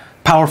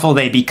powerful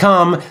they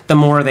become, the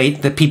more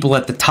the people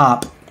at the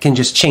top can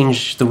just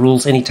change the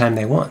rules anytime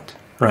they want,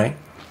 right?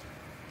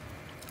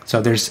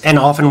 So and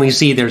often we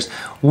see there's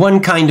one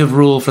kind of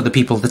rule for the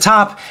people at the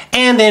top,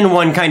 and then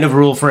one kind of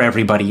rule for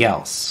everybody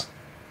else.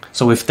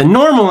 So if the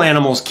normal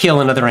animals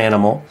kill another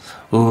animal,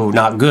 ooh,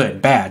 not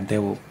good, bad,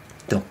 they'll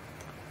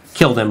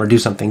kill them or do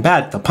something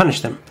bad, they'll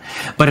punish them.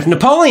 But if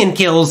Napoleon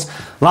kills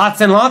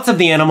lots and lots of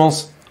the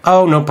animals,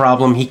 oh, no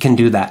problem, he can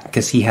do that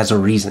because he has a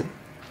reason,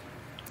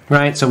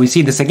 right? So we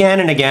see this again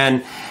and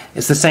again.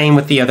 It's the same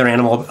with the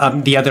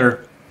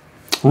other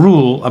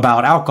rule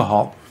about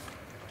alcohol,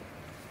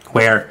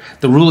 where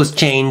the rule is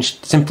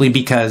changed simply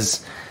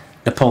because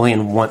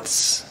Napoleon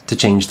wants to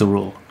change the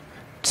rule,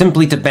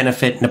 simply to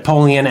benefit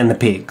Napoleon and the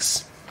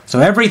pigs. So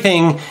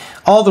everything,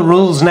 all the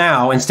rules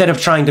now, instead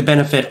of trying to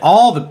benefit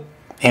all the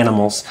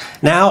animals,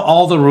 now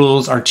all the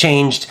rules are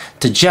changed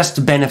to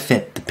just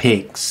benefit the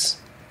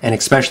pigs, and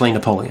especially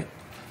Napoleon.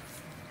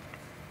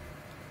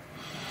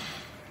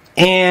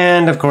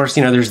 And of course,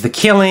 there's the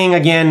killing.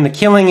 Again, the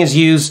killing is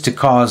used to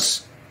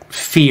cause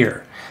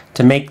fear,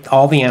 to make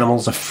all the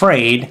animals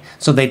afraid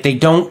so that they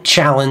don't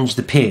challenge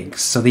the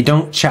pigs, so they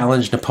don't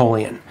challenge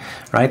Napoleon,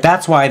 right?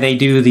 That's why they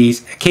do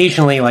these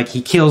occasionally, like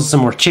he kills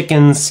some more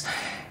chickens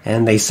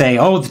and they say,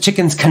 oh, the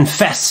chickens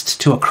confessed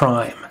to a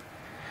crime,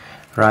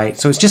 right?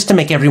 So it's just to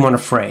make everyone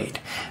afraid.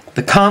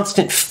 The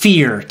constant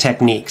fear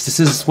techniques, this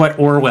is what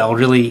Orwell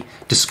really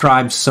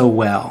describes so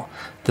well,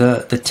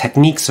 the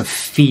techniques of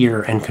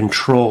fear and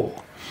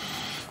control.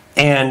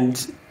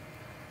 And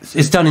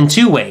it's done in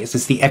two ways.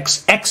 It's the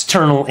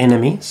external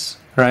enemies,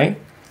 right?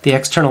 The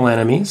external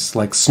enemies,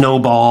 like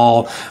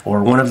Snowball,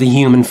 or one of the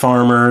human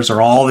farmers, or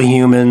all the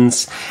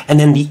humans. And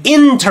then the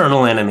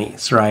internal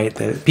enemies, right?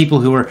 The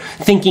people who are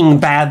thinking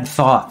bad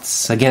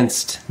thoughts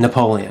against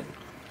Napoleon.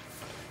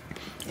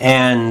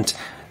 And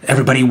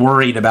everybody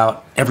worried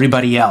about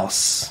everybody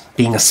else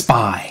being a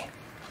spy.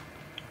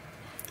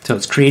 So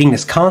it's creating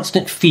this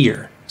constant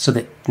fear so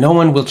that no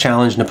one will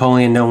challenge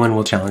Napoleon, no one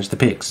will challenge the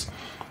pigs.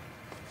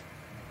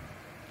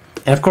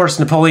 And of course,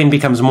 Napoleon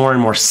becomes more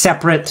and more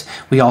separate.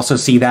 We also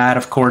see that,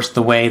 of course,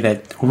 the way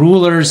that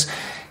rulers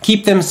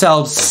keep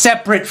themselves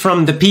separate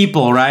from the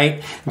people,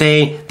 right?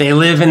 They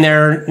live in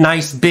their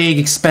nice, big,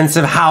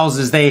 expensive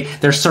houses.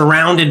 They're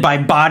surrounded by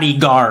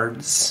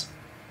bodyguards,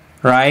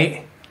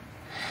 right?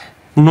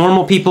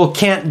 Normal people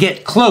can't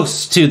get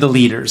close to the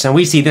leaders, and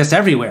we see this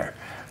everywhere,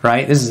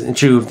 right? This is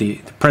true of the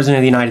President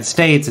of the United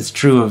States. It's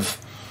true of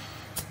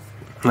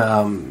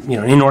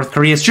in North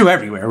Korea. It's true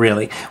everywhere,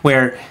 really,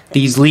 where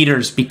these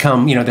leaders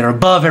become, they're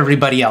above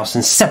everybody else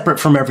and separate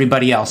from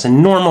everybody else,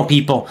 and normal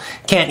people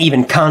can't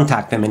even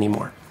contact them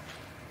anymore.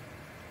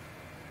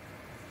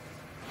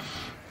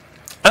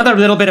 Another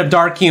little bit of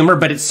dark humor,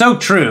 but it's so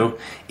true,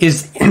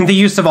 is the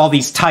use of all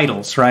these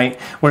titles, right?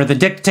 Where the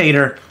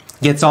dictator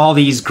gets all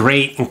these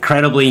great,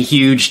 incredibly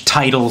huge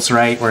titles,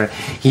 right? Where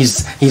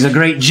he's a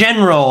great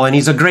general, and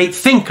he's a great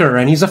thinker,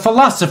 and he's a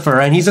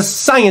philosopher, and he's a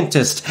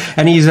scientist,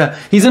 and he's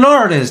an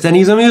artist, and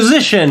he's a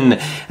musician,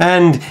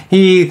 and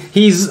he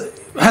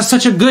has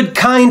such a good,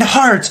 kind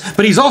heart,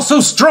 but he's also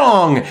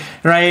strong,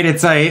 right?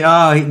 It's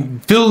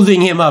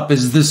building him up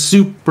as the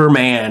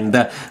Superman,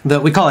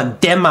 we call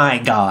it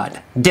demigod.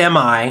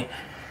 Demi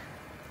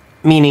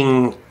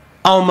meaning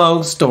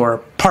almost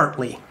or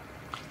partly.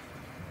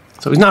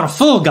 So he's not a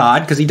full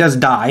god, because he does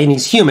die, and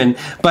he's human,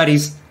 but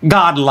he's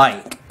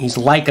god-like. He's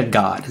like a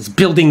god. He's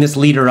building this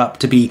leader up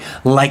to be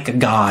like a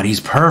god. He's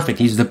perfect.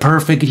 He's the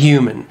perfect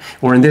human.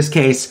 Or in this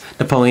case,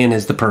 Napoleon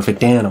is the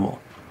perfect animal.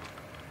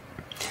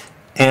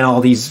 And all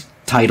these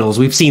titles.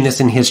 We've seen this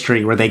in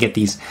history, where they get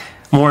these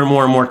more and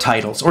more and more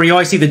titles. Or you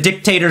always see the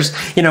dictators,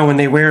 when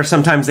they wear,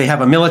 sometimes they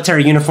have a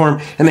military uniform,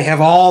 and they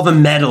have all the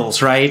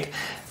medals, right?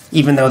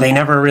 Even though they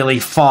never really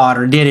fought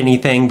or did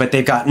anything, but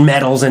they've got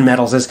medals and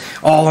medals, as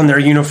all in their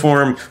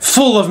uniform,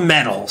 full of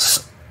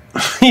medals,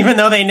 even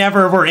though they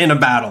never were in a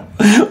battle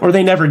or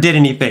they never did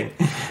anything.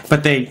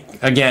 But they're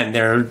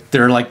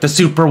like the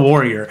super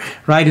warrior,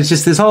 right? It's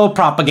just this whole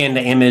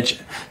propaganda image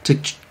to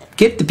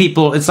get the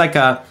people. It's like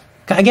kind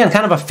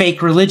of a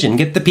fake religion.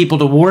 Get the people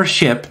to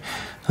worship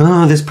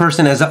this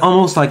person as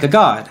almost like a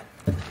god.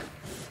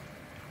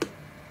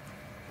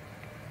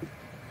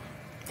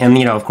 And,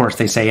 of course,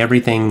 they say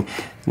everything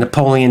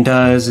Napoleon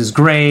does is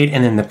great.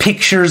 And then the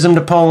pictures of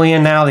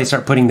Napoleon now, they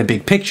start putting the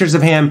big pictures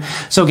of him.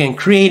 So, again,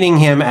 creating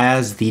him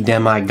as the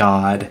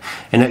demigod.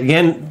 And,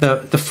 again,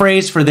 the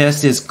phrase for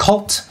this is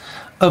cult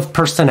of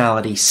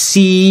personality.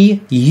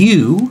 C-U-L-T,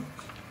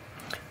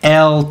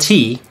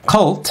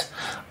 cult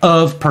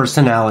of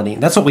personality.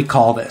 That's what we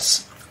call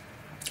this.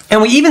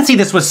 And we even see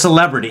this with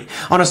celebrity.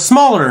 On a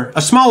smaller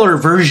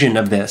version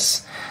of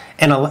this,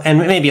 and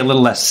maybe a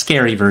little less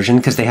scary version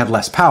because they have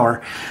less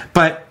power,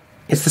 but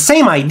it's the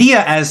same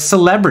idea as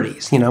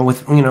celebrities,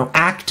 with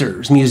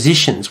actors,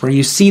 musicians, where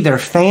you see their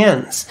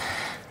fans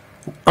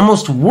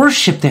almost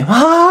worship them.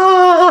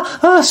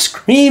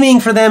 screaming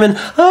for them, and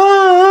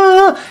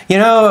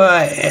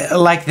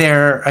like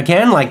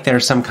they're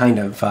some kind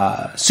of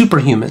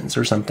superhumans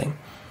or something,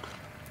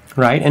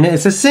 right? And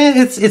it's the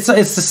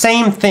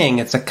same thing.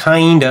 It's a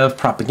kind of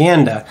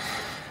propaganda.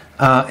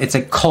 It's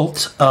a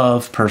cult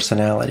of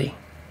personality.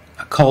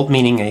 A cult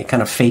meaning a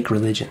kind of fake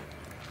religion.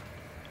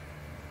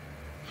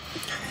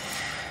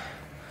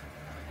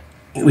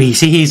 We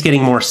see he's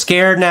getting more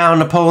scared now,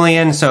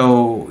 Napoleon,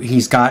 so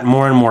he's got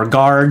more and more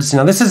guards.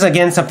 Now, this is,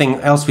 again, something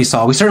else we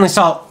saw. We certainly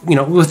saw,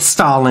 with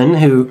Stalin,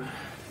 who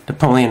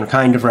Napoleon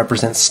kind of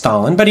represents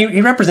Stalin, but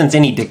he represents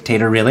any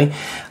dictator, really.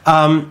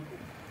 And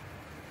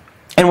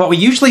what we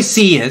usually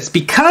see is,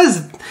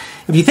 because,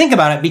 if you think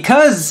about it,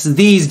 because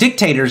these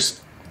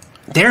dictators,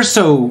 they're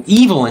so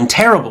evil and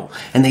terrible,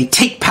 and they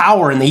take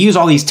power, and they use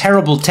all these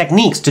terrible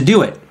techniques to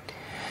do it.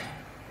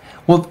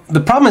 Well, the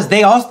problem is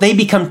they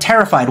become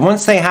terrified.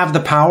 Once they have the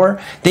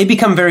power, they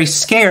become very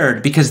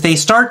scared because they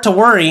start to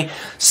worry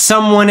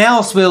someone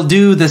else will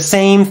do the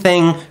same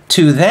thing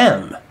to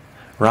them,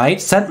 right?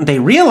 So they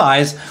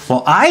realize,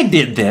 well, I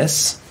did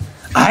this,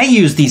 I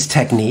used these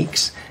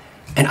techniques,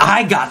 and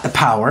I got the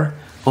power.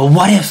 Well,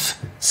 what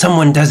if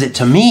someone does it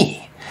to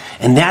me?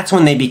 And that's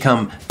when they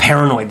become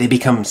paranoid. They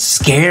become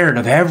scared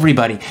of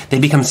everybody. They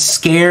become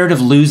scared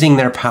of losing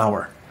their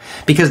power.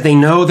 Because they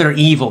know they're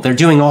evil. They're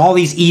doing all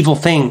these evil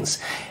things.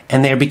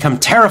 And they become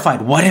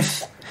terrified. What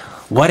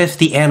if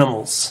the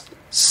animals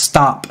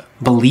stop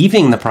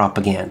believing the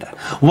propaganda?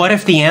 What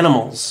if the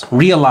animals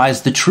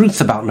realize the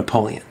truth about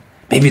Napoleon?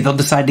 Maybe they'll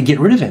decide to get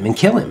rid of him and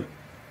kill him.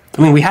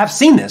 I mean, we have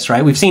seen this,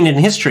 right? We've seen it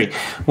in history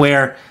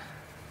where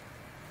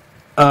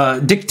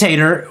a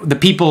dictator, the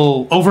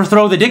people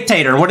overthrow the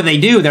dictator. What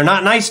do? They're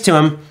not nice to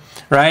him,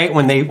 right?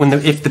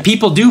 If the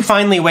people do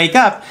finally wake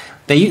up,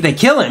 they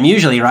kill him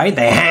usually, right?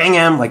 They hang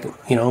him, like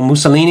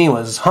Mussolini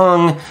was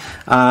hung.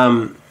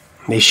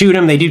 They shoot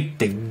him. They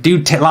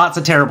do lots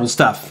of terrible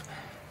stuff.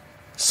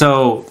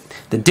 So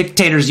the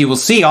dictators you will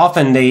see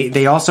often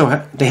they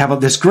have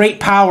this great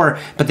power,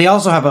 but they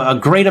also have a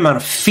great amount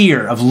of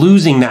fear of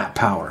losing that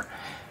power.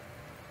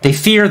 They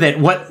fear that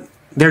what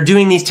they're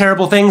doing these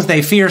terrible things.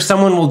 They fear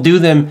someone will do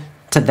them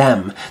to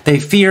them. They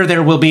fear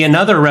there will be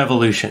another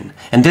revolution,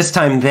 and this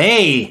time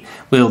they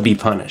will be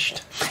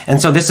punished.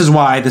 And so this is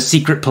why the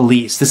secret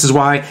police, this is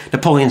why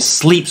Napoleon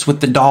sleeps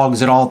with the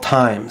dogs at all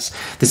times.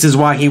 This is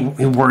why he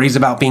worries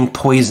about being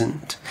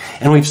poisoned.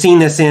 And we've seen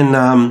this in,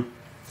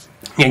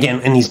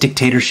 again, in these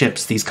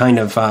dictatorships, these kind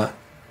of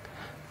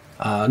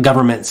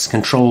governments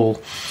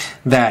control,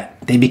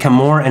 that they become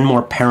more and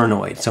more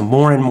paranoid. So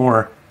more and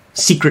more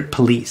secret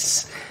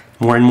police,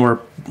 more and more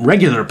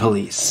regular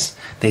police.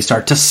 They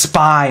start to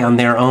spy on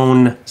their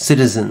own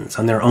citizens,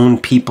 on their own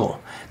people.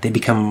 They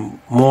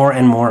become more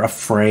and more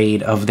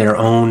afraid of their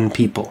own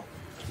people.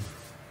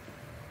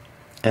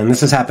 And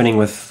this is happening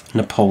with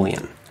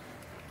Napoleon.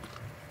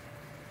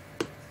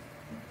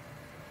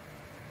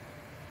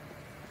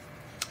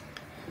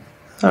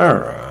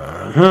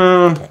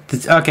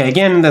 Okay,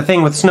 again, the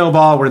thing with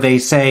Snowball where they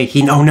say,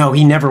 he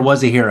never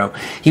was a hero.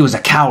 He was a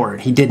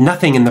coward. He did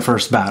nothing in the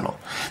first battle.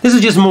 This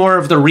is just more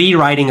of the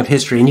rewriting of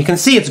history. And you can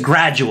see it's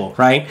gradual,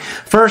 right?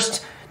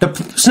 First,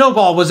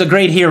 Snowball was a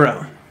great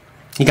hero.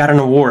 He got an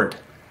award.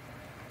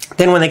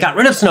 Then when they got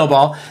rid of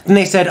Snowball, then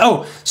they said,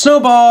 oh,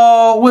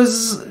 Snowball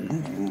was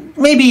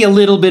maybe a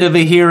little bit of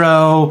a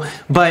hero,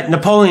 but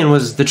Napoleon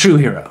was the true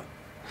hero.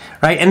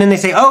 Right? And then they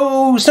say,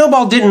 oh,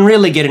 Snowball didn't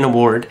really get an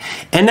award.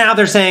 And now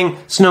they're saying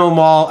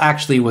Snowball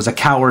actually was a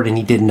coward and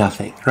he did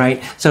nothing.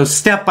 Right? So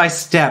step by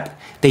step,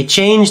 they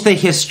changed the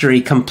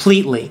history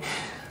completely.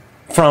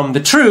 From the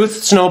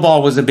truth,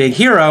 Snowball was a big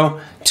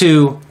hero,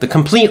 to the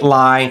complete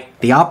lie,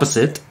 the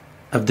opposite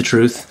of the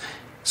truth,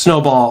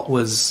 Snowball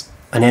was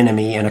an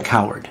enemy and a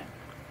coward.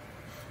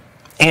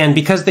 And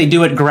because they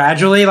do it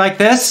gradually like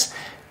this,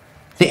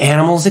 the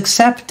animals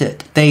accept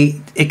it. They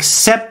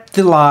accept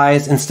the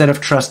lies instead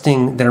of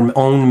trusting their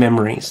own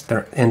memories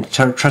and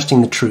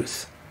trusting the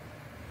truth.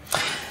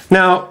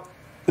 Now,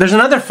 there's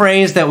another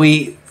phrase that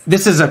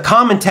this is a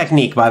common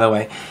technique, by the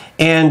way,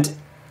 and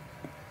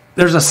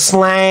there's a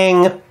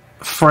slang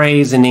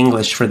phrase in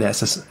English for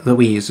this that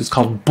we use. It's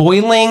called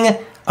boiling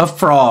a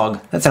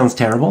frog. That sounds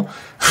terrible.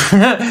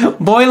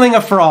 Boiling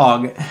a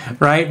frog,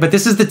 right? But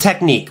this is the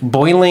technique.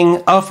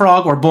 Boiling a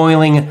frog or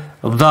boiling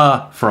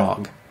the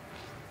frog.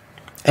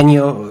 And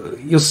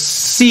you'll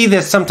see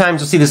this,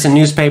 sometimes you'll see this in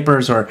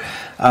newspapers, or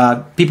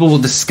people will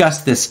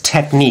discuss this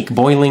technique,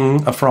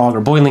 boiling a frog or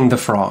boiling the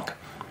frog.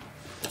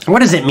 What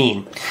does it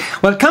mean?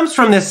 Well, it comes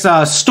from this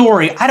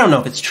story. I don't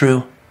know if it's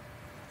true,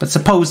 but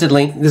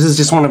supposedly, this is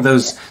just one of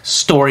those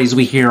stories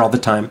we hear all the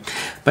time.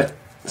 But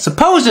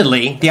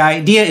supposedly, the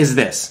idea is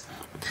this.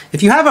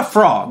 If you have a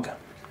frog,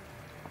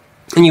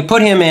 and you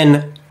put him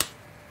in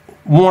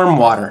warm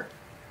water,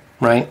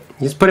 right?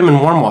 You just put him in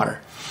warm water.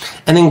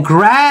 And then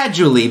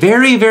gradually,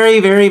 very, very,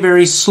 very,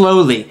 very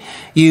slowly,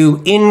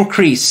 you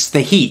increase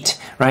the heat,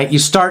 right? You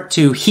start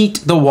to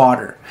heat the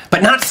water,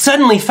 but not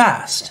suddenly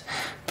fast.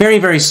 Very,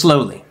 very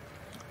slowly.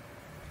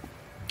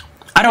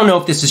 I don't know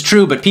if this is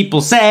true, but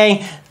people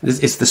say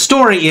the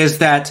story is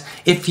that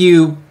if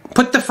you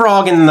put the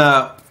frog in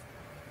the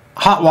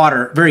hot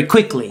water very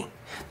quickly,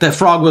 the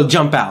frog will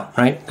jump out,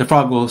 right? The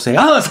frog will say,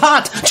 oh, it's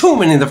hot,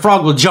 choom, and the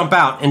frog will jump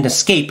out and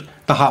escape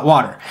the hot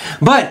water.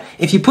 But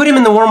if you put him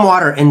in the warm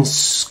water and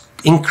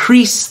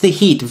increase the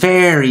heat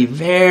very,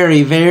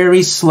 very,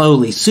 very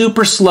slowly,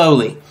 super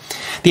slowly,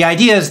 the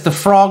idea is the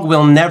frog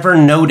will never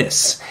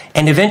notice,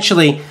 and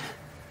eventually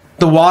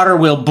the water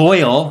will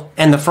boil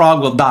and the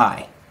frog will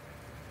die,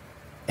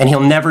 and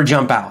he'll never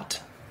jump out.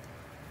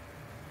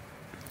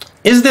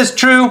 Is this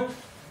true?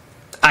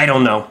 I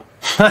don't know.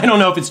 I don't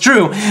know if it's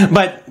true,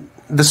 but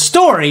the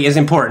story is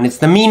important. It's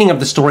the meaning of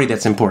the story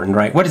that's important,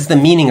 right? What is the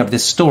meaning of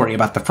this story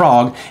about the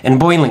frog and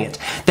boiling it?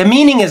 The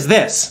meaning is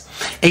this.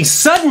 A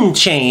sudden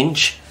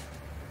change,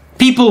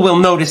 people will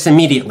notice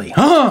immediately.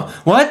 Huh?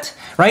 What?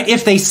 Right?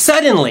 If they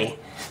suddenly,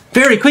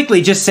 very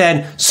quickly just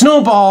said,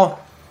 Snowball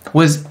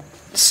was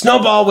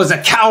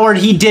a coward,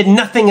 he did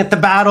nothing at the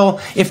battle.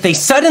 If they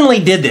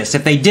suddenly did this,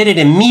 if they did it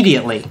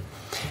immediately,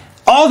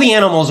 all the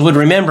animals would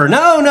remember,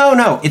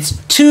 no,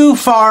 it's too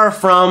far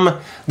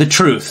from the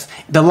truth.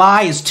 The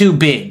lie is too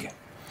big,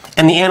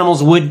 and the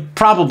animals would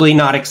probably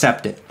not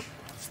accept it.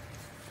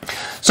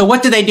 So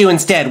what do they do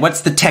instead?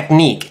 What's the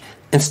technique?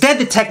 Instead,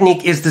 the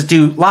technique is to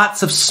do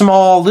lots of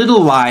small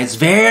little lies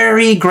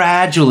very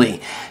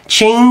gradually,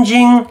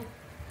 changing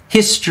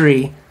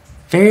history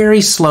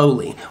very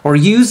slowly, or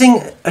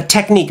using a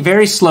technique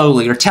very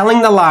slowly, or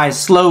telling the lies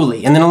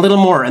slowly, and then a little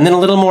more, and then a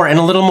little more, and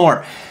a little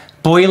more.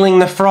 Boiling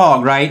the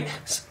frog, right?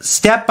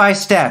 Step by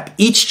step.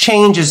 Each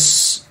change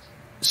is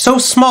so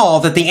small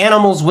that the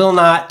animals will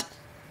not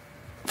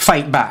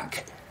fight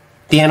back.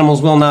 The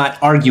animals will not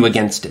argue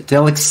against it.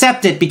 They'll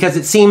accept it because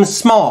it seems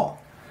small.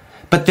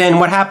 But then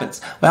what happens?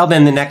 Well,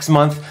 then the next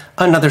month,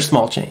 another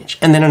small change,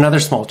 and then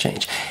another small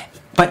change.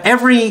 But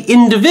every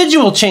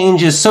individual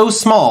change is so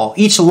small,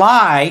 each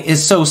lie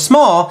is so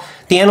small,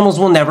 the animals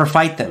will never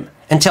fight them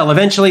until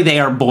eventually they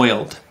are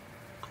boiled,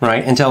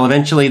 right? Until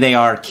eventually they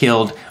are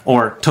killed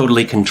or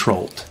totally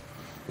controlled.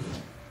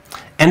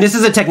 And this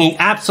is a technique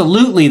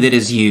absolutely that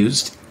is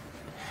used.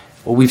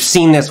 Well, we've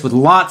seen this with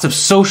lots of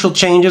social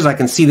changes. I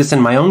can see this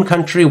in my own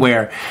country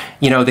where,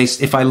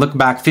 if I look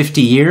back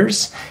 50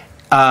 years,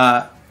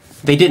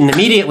 they didn't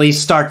immediately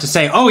start to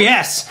say, oh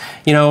yes,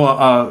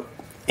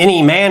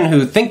 any man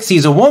who thinks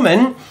he's a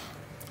woman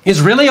is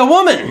really a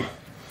woman,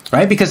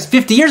 right? Because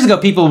 50 years ago,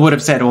 people would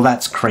have said, well,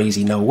 that's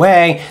crazy, no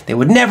way. They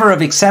would never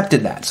have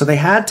accepted that. So they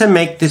had to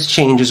make this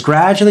changes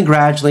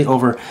gradually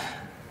over,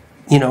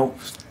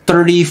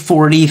 30,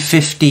 40,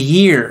 50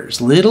 years,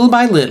 little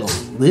by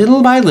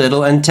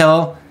little,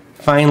 until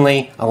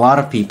finally a lot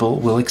of people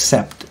will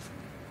accept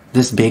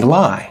this big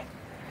lie.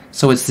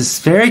 So it's this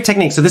very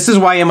technique. So this is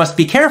why you must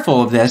be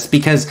careful of this,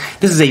 because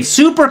this is a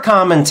super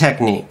common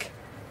technique.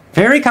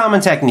 Very common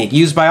technique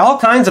used by all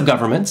kinds of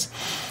governments,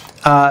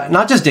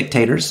 not just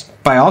dictators,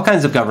 by all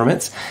kinds of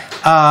governments,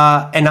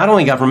 and not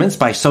only governments,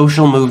 by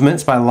social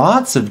movements, by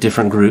lots of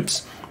different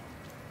groups,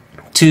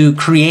 to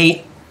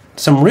create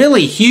some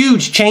really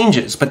huge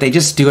changes, but they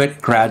just do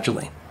it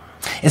gradually.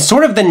 It's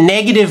sort of the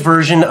negative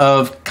version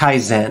of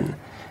Kaizen,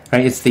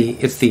 right? It's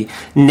the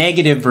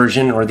negative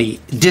version, or the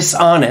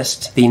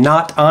dishonest, the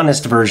not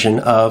honest version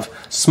of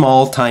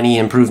small, tiny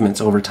improvements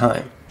over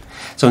time.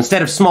 So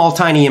instead of small,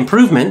 tiny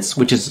improvements,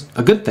 which is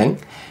a good thing,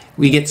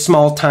 we get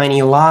small,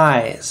 tiny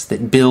lies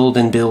that build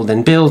and build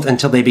and build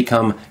until they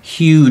become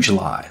huge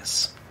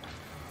lies.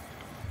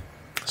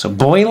 So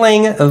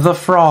boiling the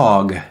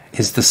frog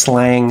is the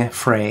slang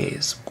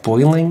phrase.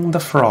 Boiling the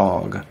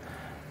frog.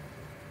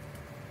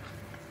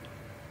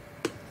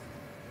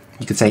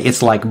 You could say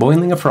it's like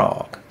boiling a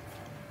frog.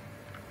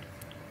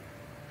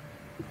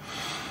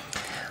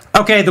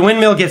 Okay, the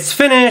windmill gets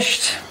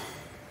finished.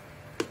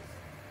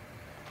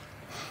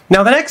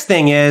 Now the next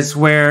thing is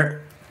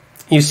where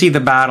you see the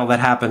battle that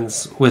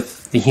happens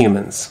with the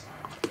humans.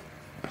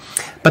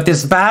 But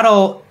this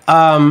battle,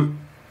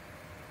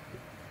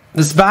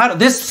 this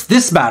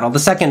battle, the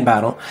second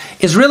battle,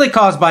 is really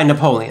caused by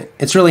Napoleon.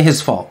 It's really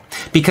his fault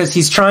because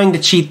he's trying to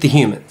cheat the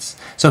humans.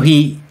 So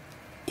he's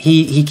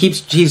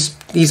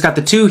got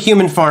the two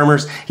human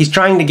farmers. He's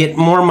trying to get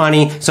more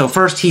money. So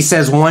first he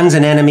says one's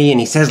an enemy, and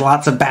he says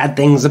lots of bad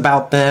things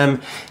about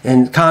them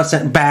and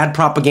constant bad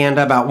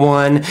propaganda about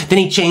one. Then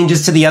he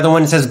changes to the other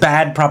one and says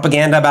bad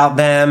propaganda about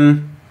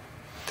them.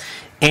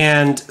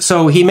 And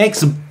so he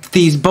makes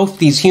both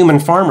these human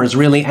farmers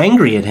really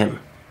angry at him.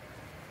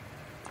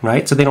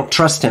 Right? So they don't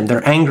trust him.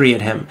 They're angry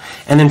at him.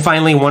 And then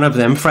finally one of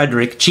them,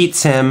 Frederick,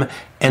 cheats him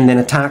and then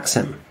attacks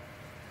him.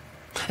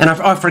 And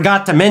I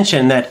forgot to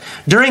mention that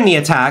during the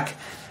attack,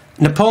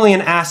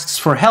 Napoleon asks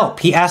for help.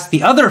 He asks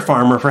the other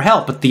farmer for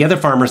help, but the other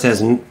farmer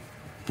says,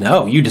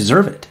 no, you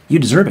deserve it. You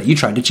deserve it. You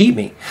tried to cheat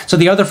me. So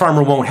the other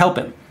farmer won't help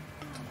him.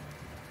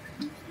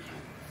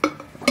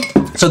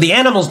 So the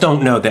animals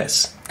don't know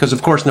this, because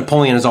of course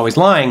Napoleon is always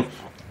lying.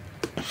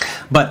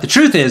 But the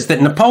truth is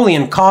that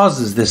Napoleon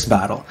causes this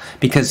battle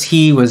because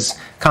he was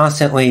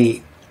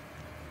constantly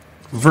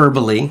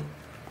verbally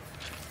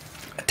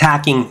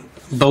attacking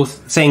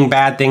both, saying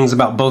bad things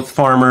about both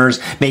farmers,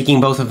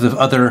 making both of the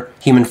other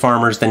human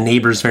farmers, the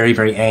neighbors, very,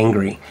 very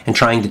angry and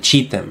trying to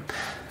cheat them.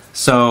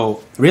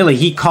 So really,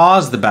 he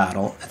caused the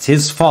battle. It's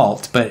his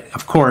fault. But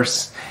of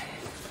course,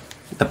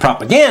 the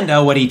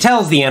propaganda, what he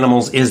tells the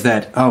animals is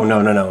that, oh,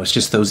 no, no, no, it's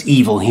just those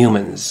evil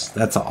humans.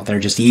 That's all. They're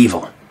just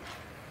evil.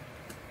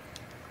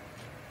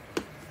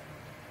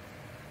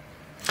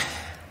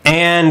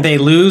 And they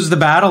lose the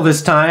battle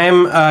this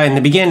time in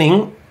the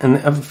beginning, and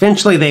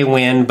eventually they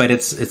win, but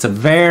it's a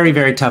very,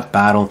 very tough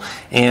battle.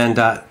 And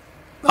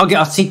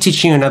I'll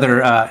teach you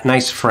another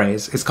nice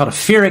phrase. It's called a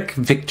Pyrrhic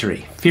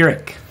victory.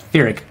 Pyrrhic.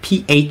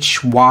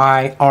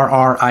 P-H-Y-R-R-I-C,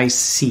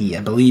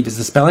 I believe is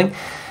the spelling.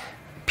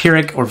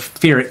 Pyrrhic or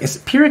Pyrrhic. Is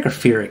it Pyrrhic or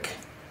Pyrrhic?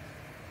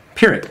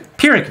 Pyrrhic.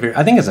 Pyrrhic.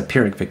 I think it's a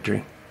Pyrrhic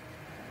victory.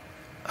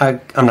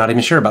 I'm not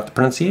even sure about the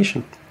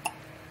pronunciation.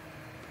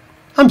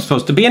 I'm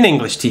supposed to be an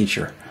English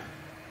teacher.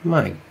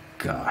 My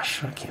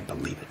gosh, I can't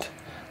believe it.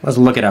 Let's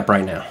look it up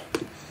right now.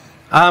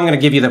 I'm going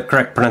to give you the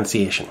correct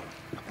pronunciation.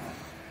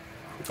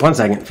 1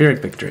 second. Pyrrhic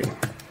victory.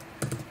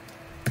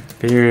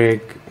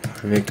 Pyrrhic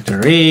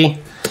victory.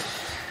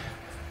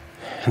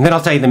 And then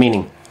I'll tell you the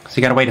meaning. So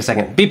you got to wait a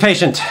second. Be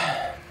patient.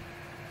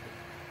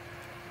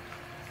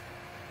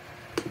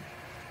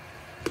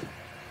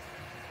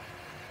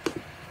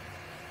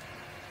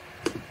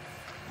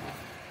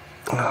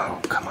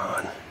 Oh, come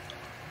on.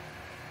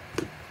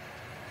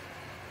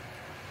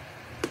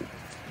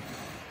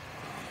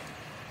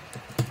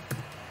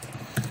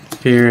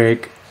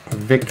 Pyrrhic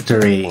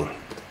victory.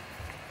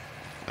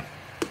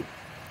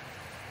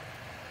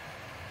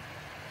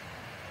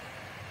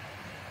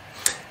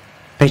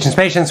 Patience,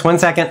 patience, 1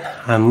 second.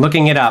 I'm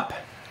looking it up.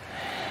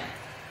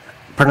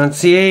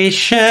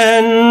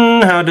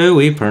 Pronunciation. How do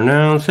we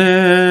pronounce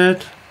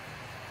it?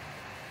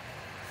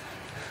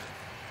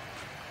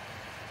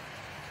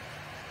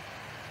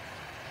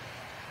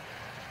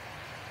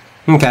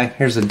 Okay,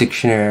 here's a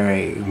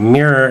dictionary.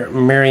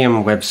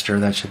 Merriam-Webster.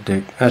 That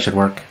should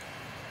work.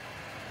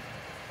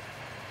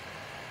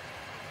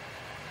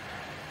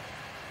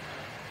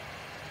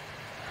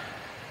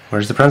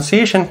 Where's the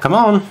pronunciation? Come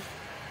on.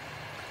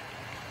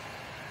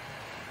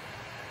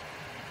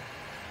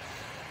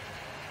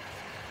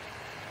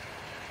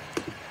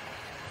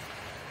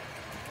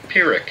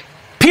 Pyrrhic.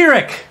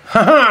 Pyrrhic!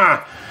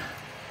 Haha!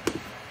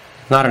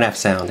 Not an F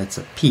sound, it's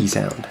a P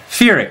sound.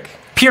 Pyrrhic.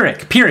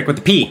 Pyrrhic. Pyrrhic with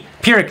the P.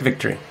 Pyrrhic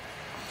victory.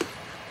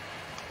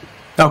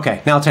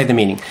 Okay, now I'll tell you the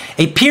meaning.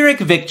 A Pyrrhic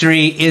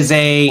victory is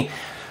a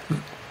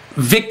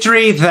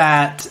victory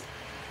that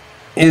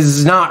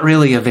is not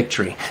really a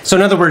victory. So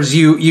in other words,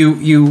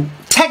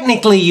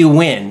 technically you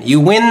win. You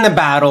win the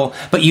battle,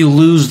 but you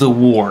lose the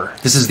war.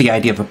 This is the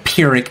idea of a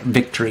Pyrrhic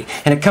victory.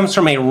 And it comes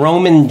from a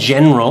Roman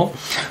general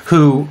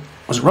who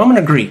was Roman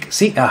or Greek?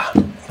 See,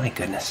 my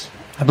goodness.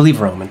 I believe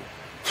Roman.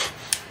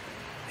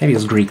 Maybe it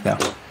was Greek though.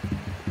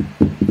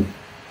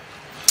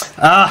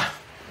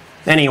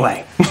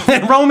 Anyway,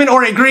 Roman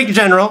or a Greek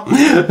general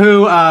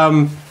who,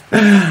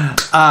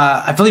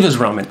 I believe it was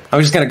Roman. I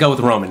was just going to go with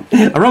Roman.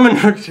 A Roman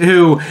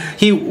who,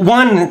 he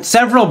won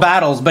several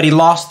battles, but he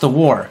lost the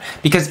war.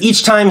 Because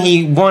each time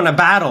he won a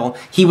battle,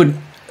 he would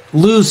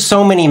lose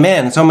so many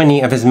men, so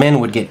many of his men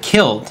would get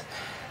killed,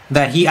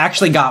 that he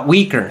actually got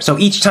weaker. So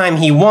each time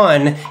he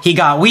won, he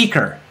got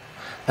weaker.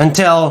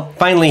 Until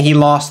finally he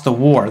lost the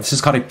war. This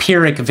is called a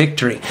Pyrrhic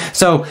victory.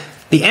 So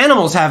the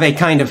animals have a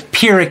kind of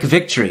Pyrrhic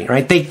victory,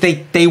 right?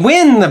 They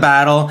win the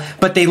battle,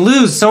 but they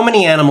lose so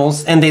many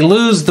animals, and they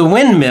lose the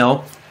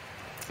windmill,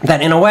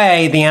 that in a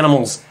way, the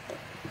animals,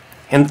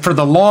 and for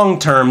the long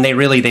term, they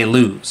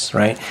lose,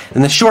 right?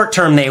 In the short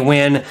term, they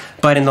win,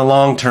 but in the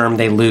long term,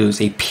 they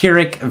lose. A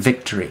Pyrrhic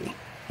victory.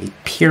 A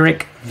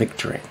Pyrrhic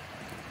victory.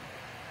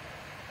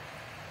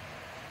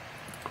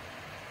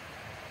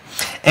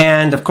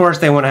 And of course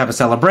they want to have a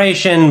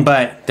celebration,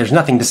 but there's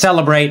nothing to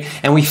celebrate.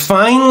 And we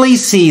finally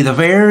see the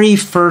very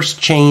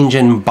first change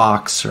in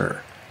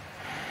Boxer.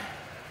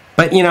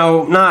 But, you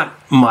know, not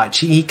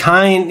much.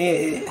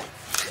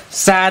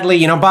 Sadly,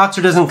 you know,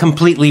 Boxer doesn't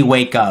completely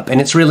wake up. And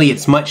it's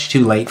much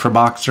too late for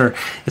Boxer.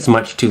 It's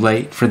much too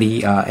late for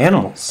the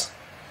animals.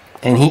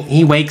 And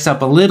he wakes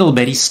up a little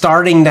bit. He's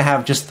starting to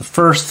have just the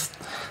first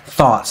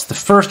thoughts, the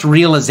first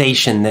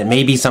realization that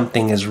maybe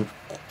something is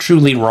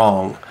truly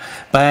wrong.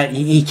 But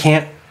he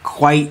can't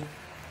quite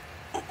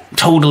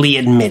totally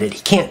admit it.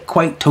 He can't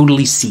quite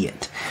totally see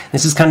it.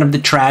 This is kind of the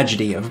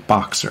tragedy of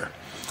Boxer.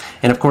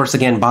 And of course,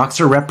 again,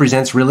 Boxer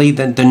represents really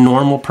the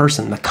normal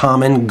person, the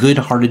common,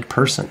 good-hearted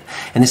person.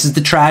 And this is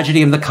the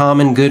tragedy of the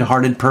common,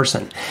 good-hearted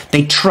person.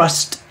 They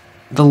trust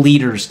the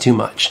leaders too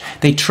much.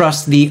 They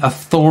trust the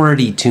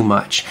authority too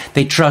much.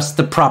 They trust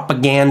the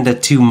propaganda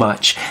too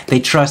much.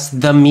 They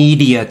trust the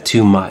media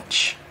too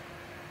much.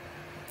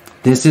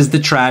 This is the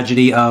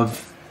tragedy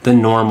of the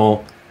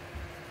normal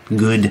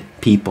good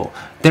people.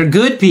 They're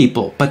good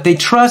people, but they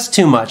trust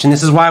too much. And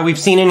this is why we've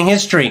seen in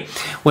history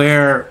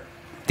where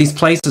these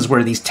places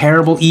where these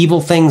terrible, evil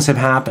things have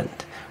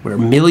happened, where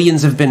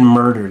millions have been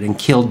murdered and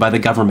killed by the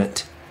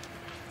government.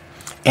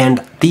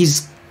 And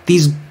these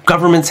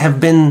governments have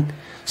been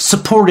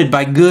supported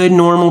by good,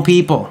 normal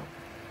people.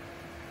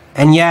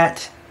 And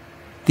yet,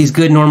 these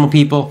good, normal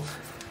people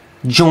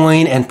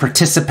join and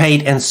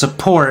participate and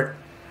support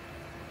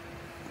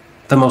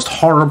the most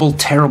horrible,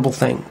 terrible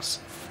things.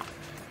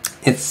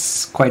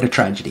 It's quite a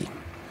tragedy.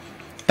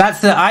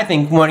 That's I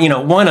think, one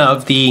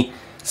of the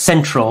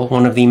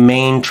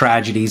main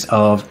tragedies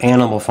of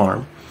Animal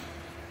Farm.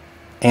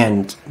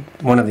 And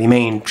one of the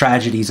main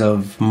tragedies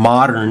of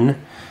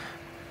modern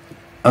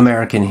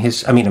American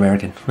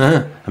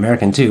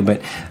American too,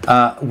 but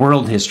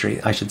world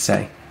history, I should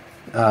say.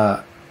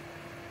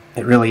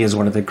 It really is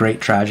one of the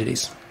great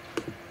tragedies.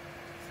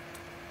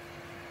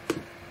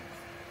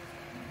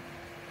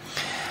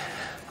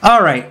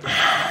 All right.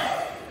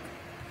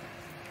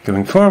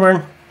 Going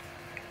forward.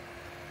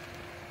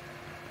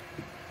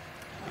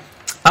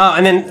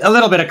 And then a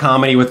little bit of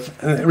comedy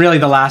with, really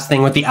the last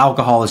thing with the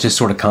alcohol is just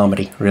sort of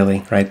comedy,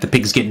 really, right? The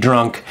pigs get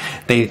drunk.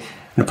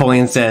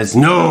 Napoleon says,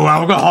 "No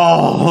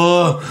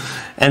alcohol!"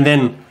 And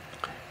then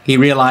he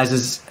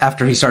realizes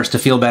after he starts to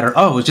feel better,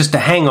 oh, it's just a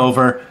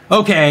hangover.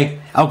 Okay,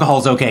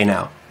 alcohol's okay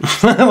now.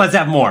 Let's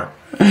have more,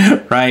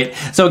 right?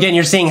 So again,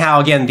 you're seeing how,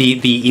 again,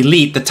 the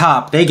elite, the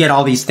top, they get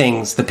all these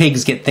things. The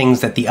pigs get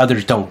things that the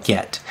others don't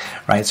get,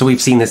 right? So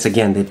we've seen this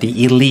again, that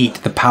the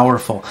elite, the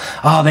powerful,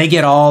 oh, they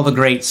get all the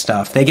great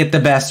stuff. They get the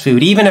best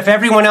food. Even if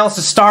everyone else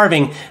is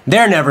starving,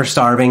 they're never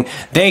starving.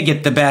 They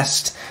get the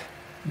best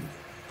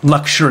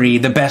luxury,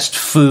 the best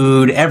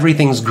food.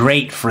 Everything's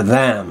great for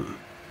them.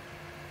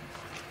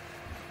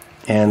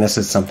 And this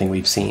is something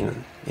we've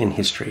seen in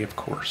history, of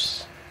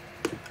course,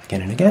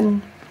 again and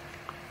again.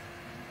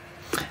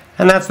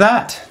 And that's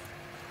that.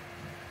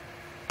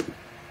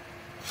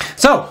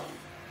 So,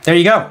 there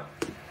you go.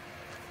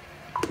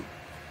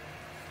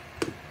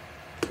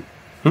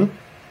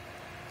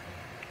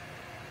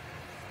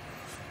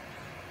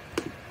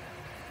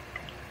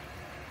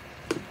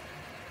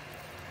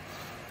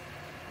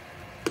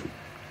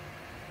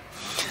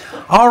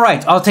 All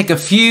right, I'll take a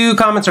few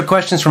comments or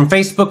questions from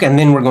Facebook, and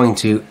then we're going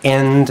to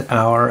end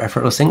our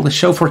Effortless English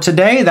show for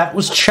today. That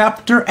was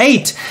Chapter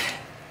 8.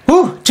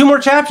 Whew, 2 more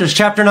chapters,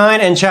 Chapter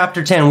 9 and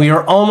Chapter 10. We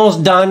are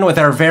almost done with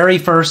our very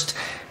first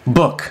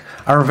book.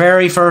 Our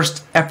very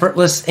first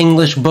Effortless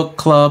English Book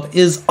Club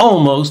is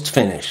almost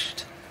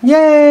finished.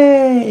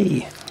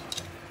 Yay!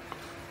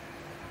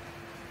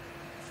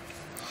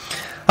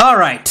 All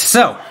right,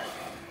 so.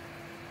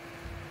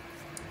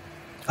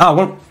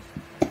 Oh,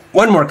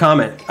 one more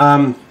comment.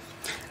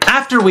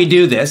 After we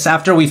do this,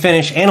 after we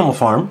finish Animal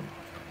Farm,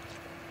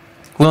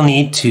 we'll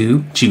need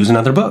to choose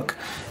another book.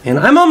 And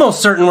I'm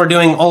almost certain we're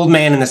doing Old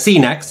Man and the Sea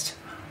next.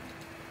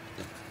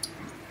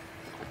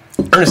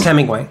 Ernest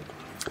Hemingway.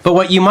 But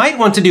what you might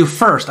want to do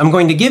first, I'm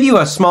going to give you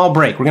a small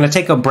break. We're going to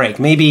take a break,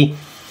 maybe,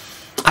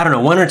 I don't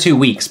know, 1 or 2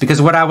 weeks.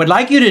 Because what I would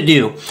like you to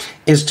do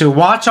is to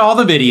watch all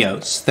the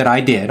videos that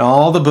I did,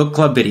 all the book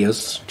club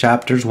videos,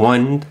 chapters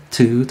 1,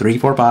 2, 3,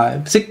 4,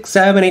 5, 6,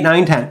 7, 8,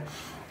 9, 10.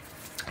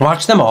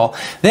 Watch them all.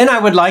 Then I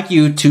would like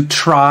you to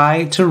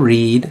try to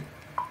read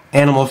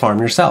Animal Farm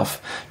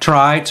yourself.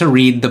 Try to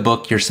read the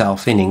book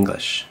yourself in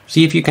English.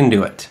 See if you can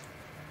do it.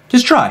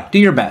 Just try. Do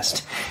your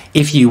best.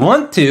 If you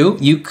want to,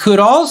 you could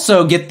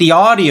also get the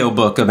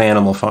audiobook of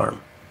Animal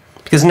Farm.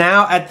 Because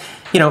now,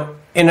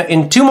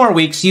 in 2 more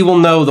weeks, you will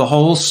know the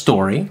whole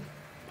story.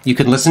 You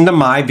could listen to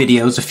my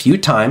videos a few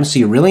times so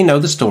you really know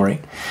the story.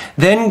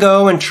 Then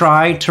go and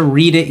try to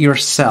read it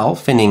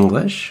yourself in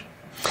English.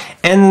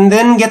 And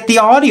then get the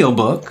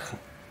audiobook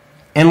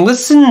and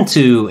listen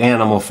to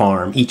Animal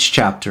Farm, each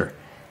chapter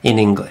in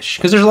English.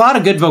 Because there's a lot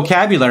of good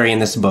vocabulary in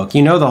this book.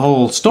 You know the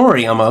whole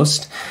story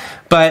almost,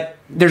 but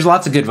there's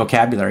lots of good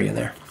vocabulary in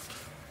there.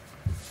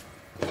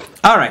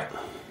 All right.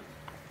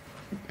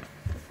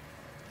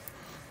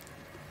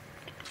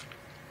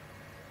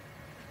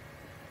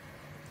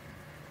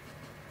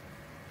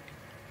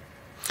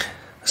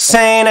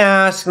 Sane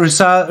asks,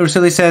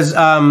 Rusili says,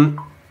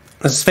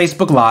 this is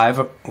Facebook Live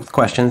with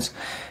questions.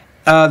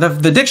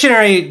 The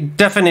dictionary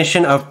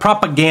definition of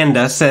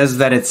propaganda says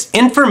that it's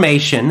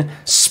information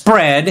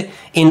spread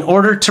in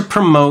order to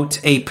promote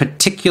a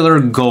particular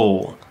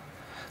goal.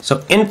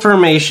 So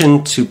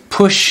information to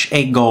push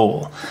a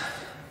goal.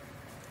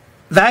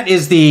 That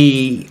is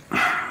the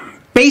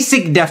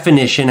basic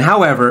definition.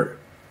 However,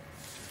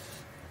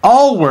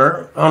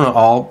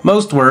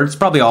 most words,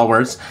 probably all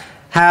words,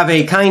 have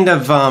a kind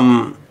of,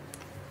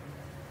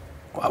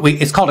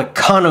 it's called a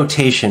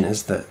connotation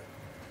is the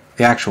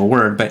actual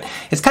word, but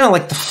it's kind of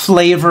like the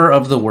flavor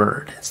of the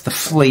word. It's the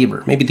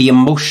flavor, maybe the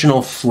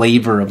emotional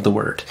flavor of the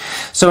word.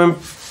 So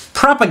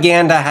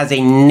propaganda has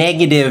a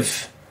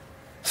negative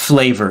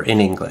flavor in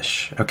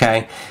English,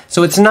 okay?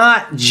 So it's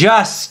not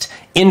just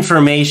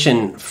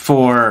information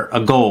for a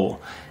goal.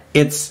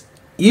 It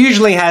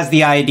usually has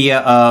the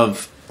idea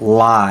of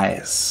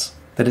lies,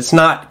 that it's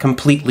not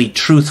completely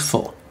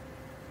truthful.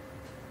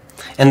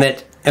 And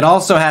that it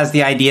also has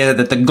the idea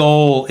that the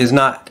goal is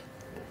not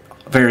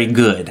very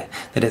good,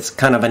 that it's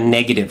kind of a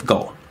negative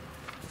goal,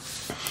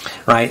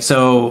 right?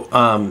 So,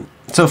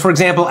 for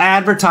example,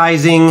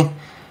 advertising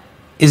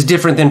is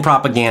different than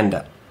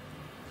propaganda.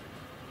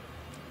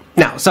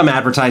 Now, some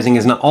advertising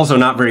is also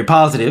not very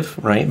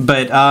positive, right?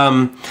 But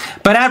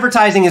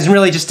advertising is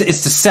really just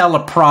it's to sell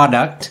a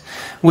product,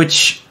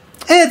 which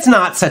it's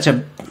not such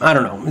a, I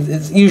don't know,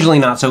 it's usually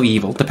not so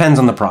evil. Depends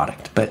on the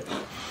product, but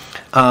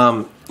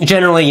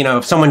generally, you know,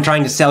 if someone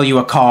trying to sell you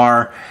a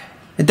car,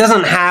 it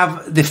doesn't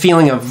have the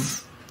feeling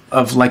of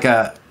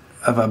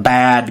a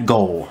bad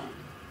goal.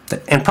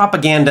 And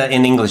propaganda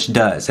in English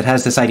does. It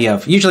has this idea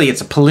of, usually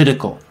it's a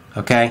political,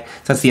 okay?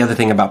 So that's the other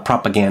thing about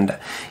propaganda.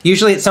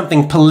 Usually it's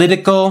something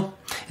political,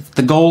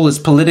 the goal is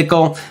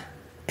political,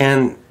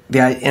 and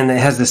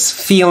it has this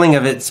feeling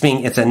of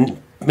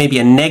maybe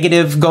a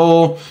negative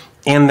goal,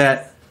 and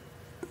that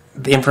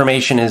the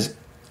information is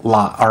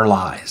our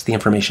lies. The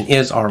information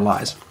is our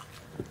lies.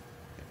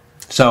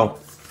 So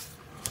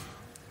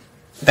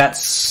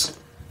that's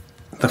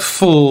the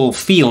full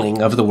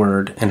feeling of the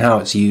word and how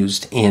it's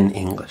used in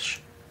English.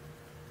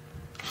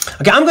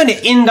 Okay, I'm going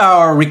to end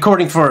our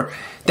recording for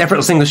the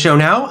Effortless English Show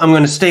now. I'm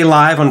going to stay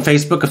live on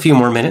Facebook a few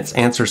more minutes,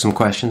 answer some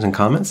questions and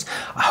comments.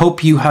 I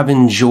hope you have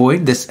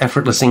enjoyed this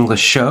Effortless English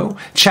Show,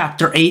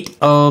 Chapter 8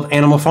 of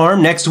Animal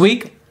Farm. Next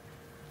week,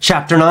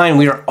 Chapter 9,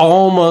 we are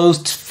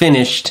almost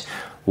finished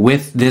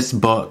with this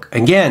book.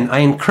 Again, I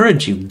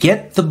encourage you,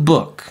 get the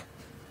book,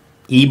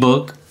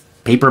 ebook,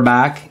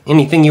 paperback,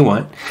 anything you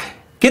want.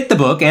 Get the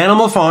book,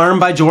 Animal Farm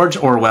by George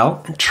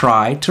Orwell, and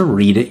try to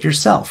read it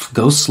yourself.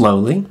 Go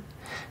slowly.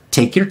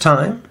 Take your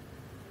time.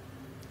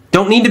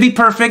 Don't need to be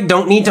perfect.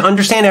 Don't need to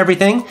understand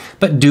everything,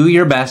 but do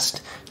your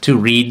best to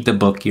read the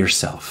book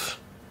yourself.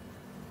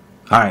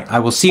 All right, I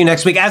will see you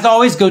next week. As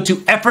always, go to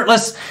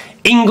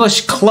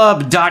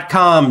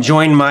effortlessenglishclub.com.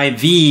 Join my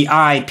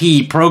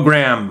VIP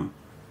program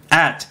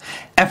at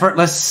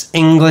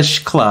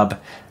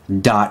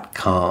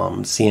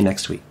effortlessenglishclub.com. See you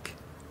next week.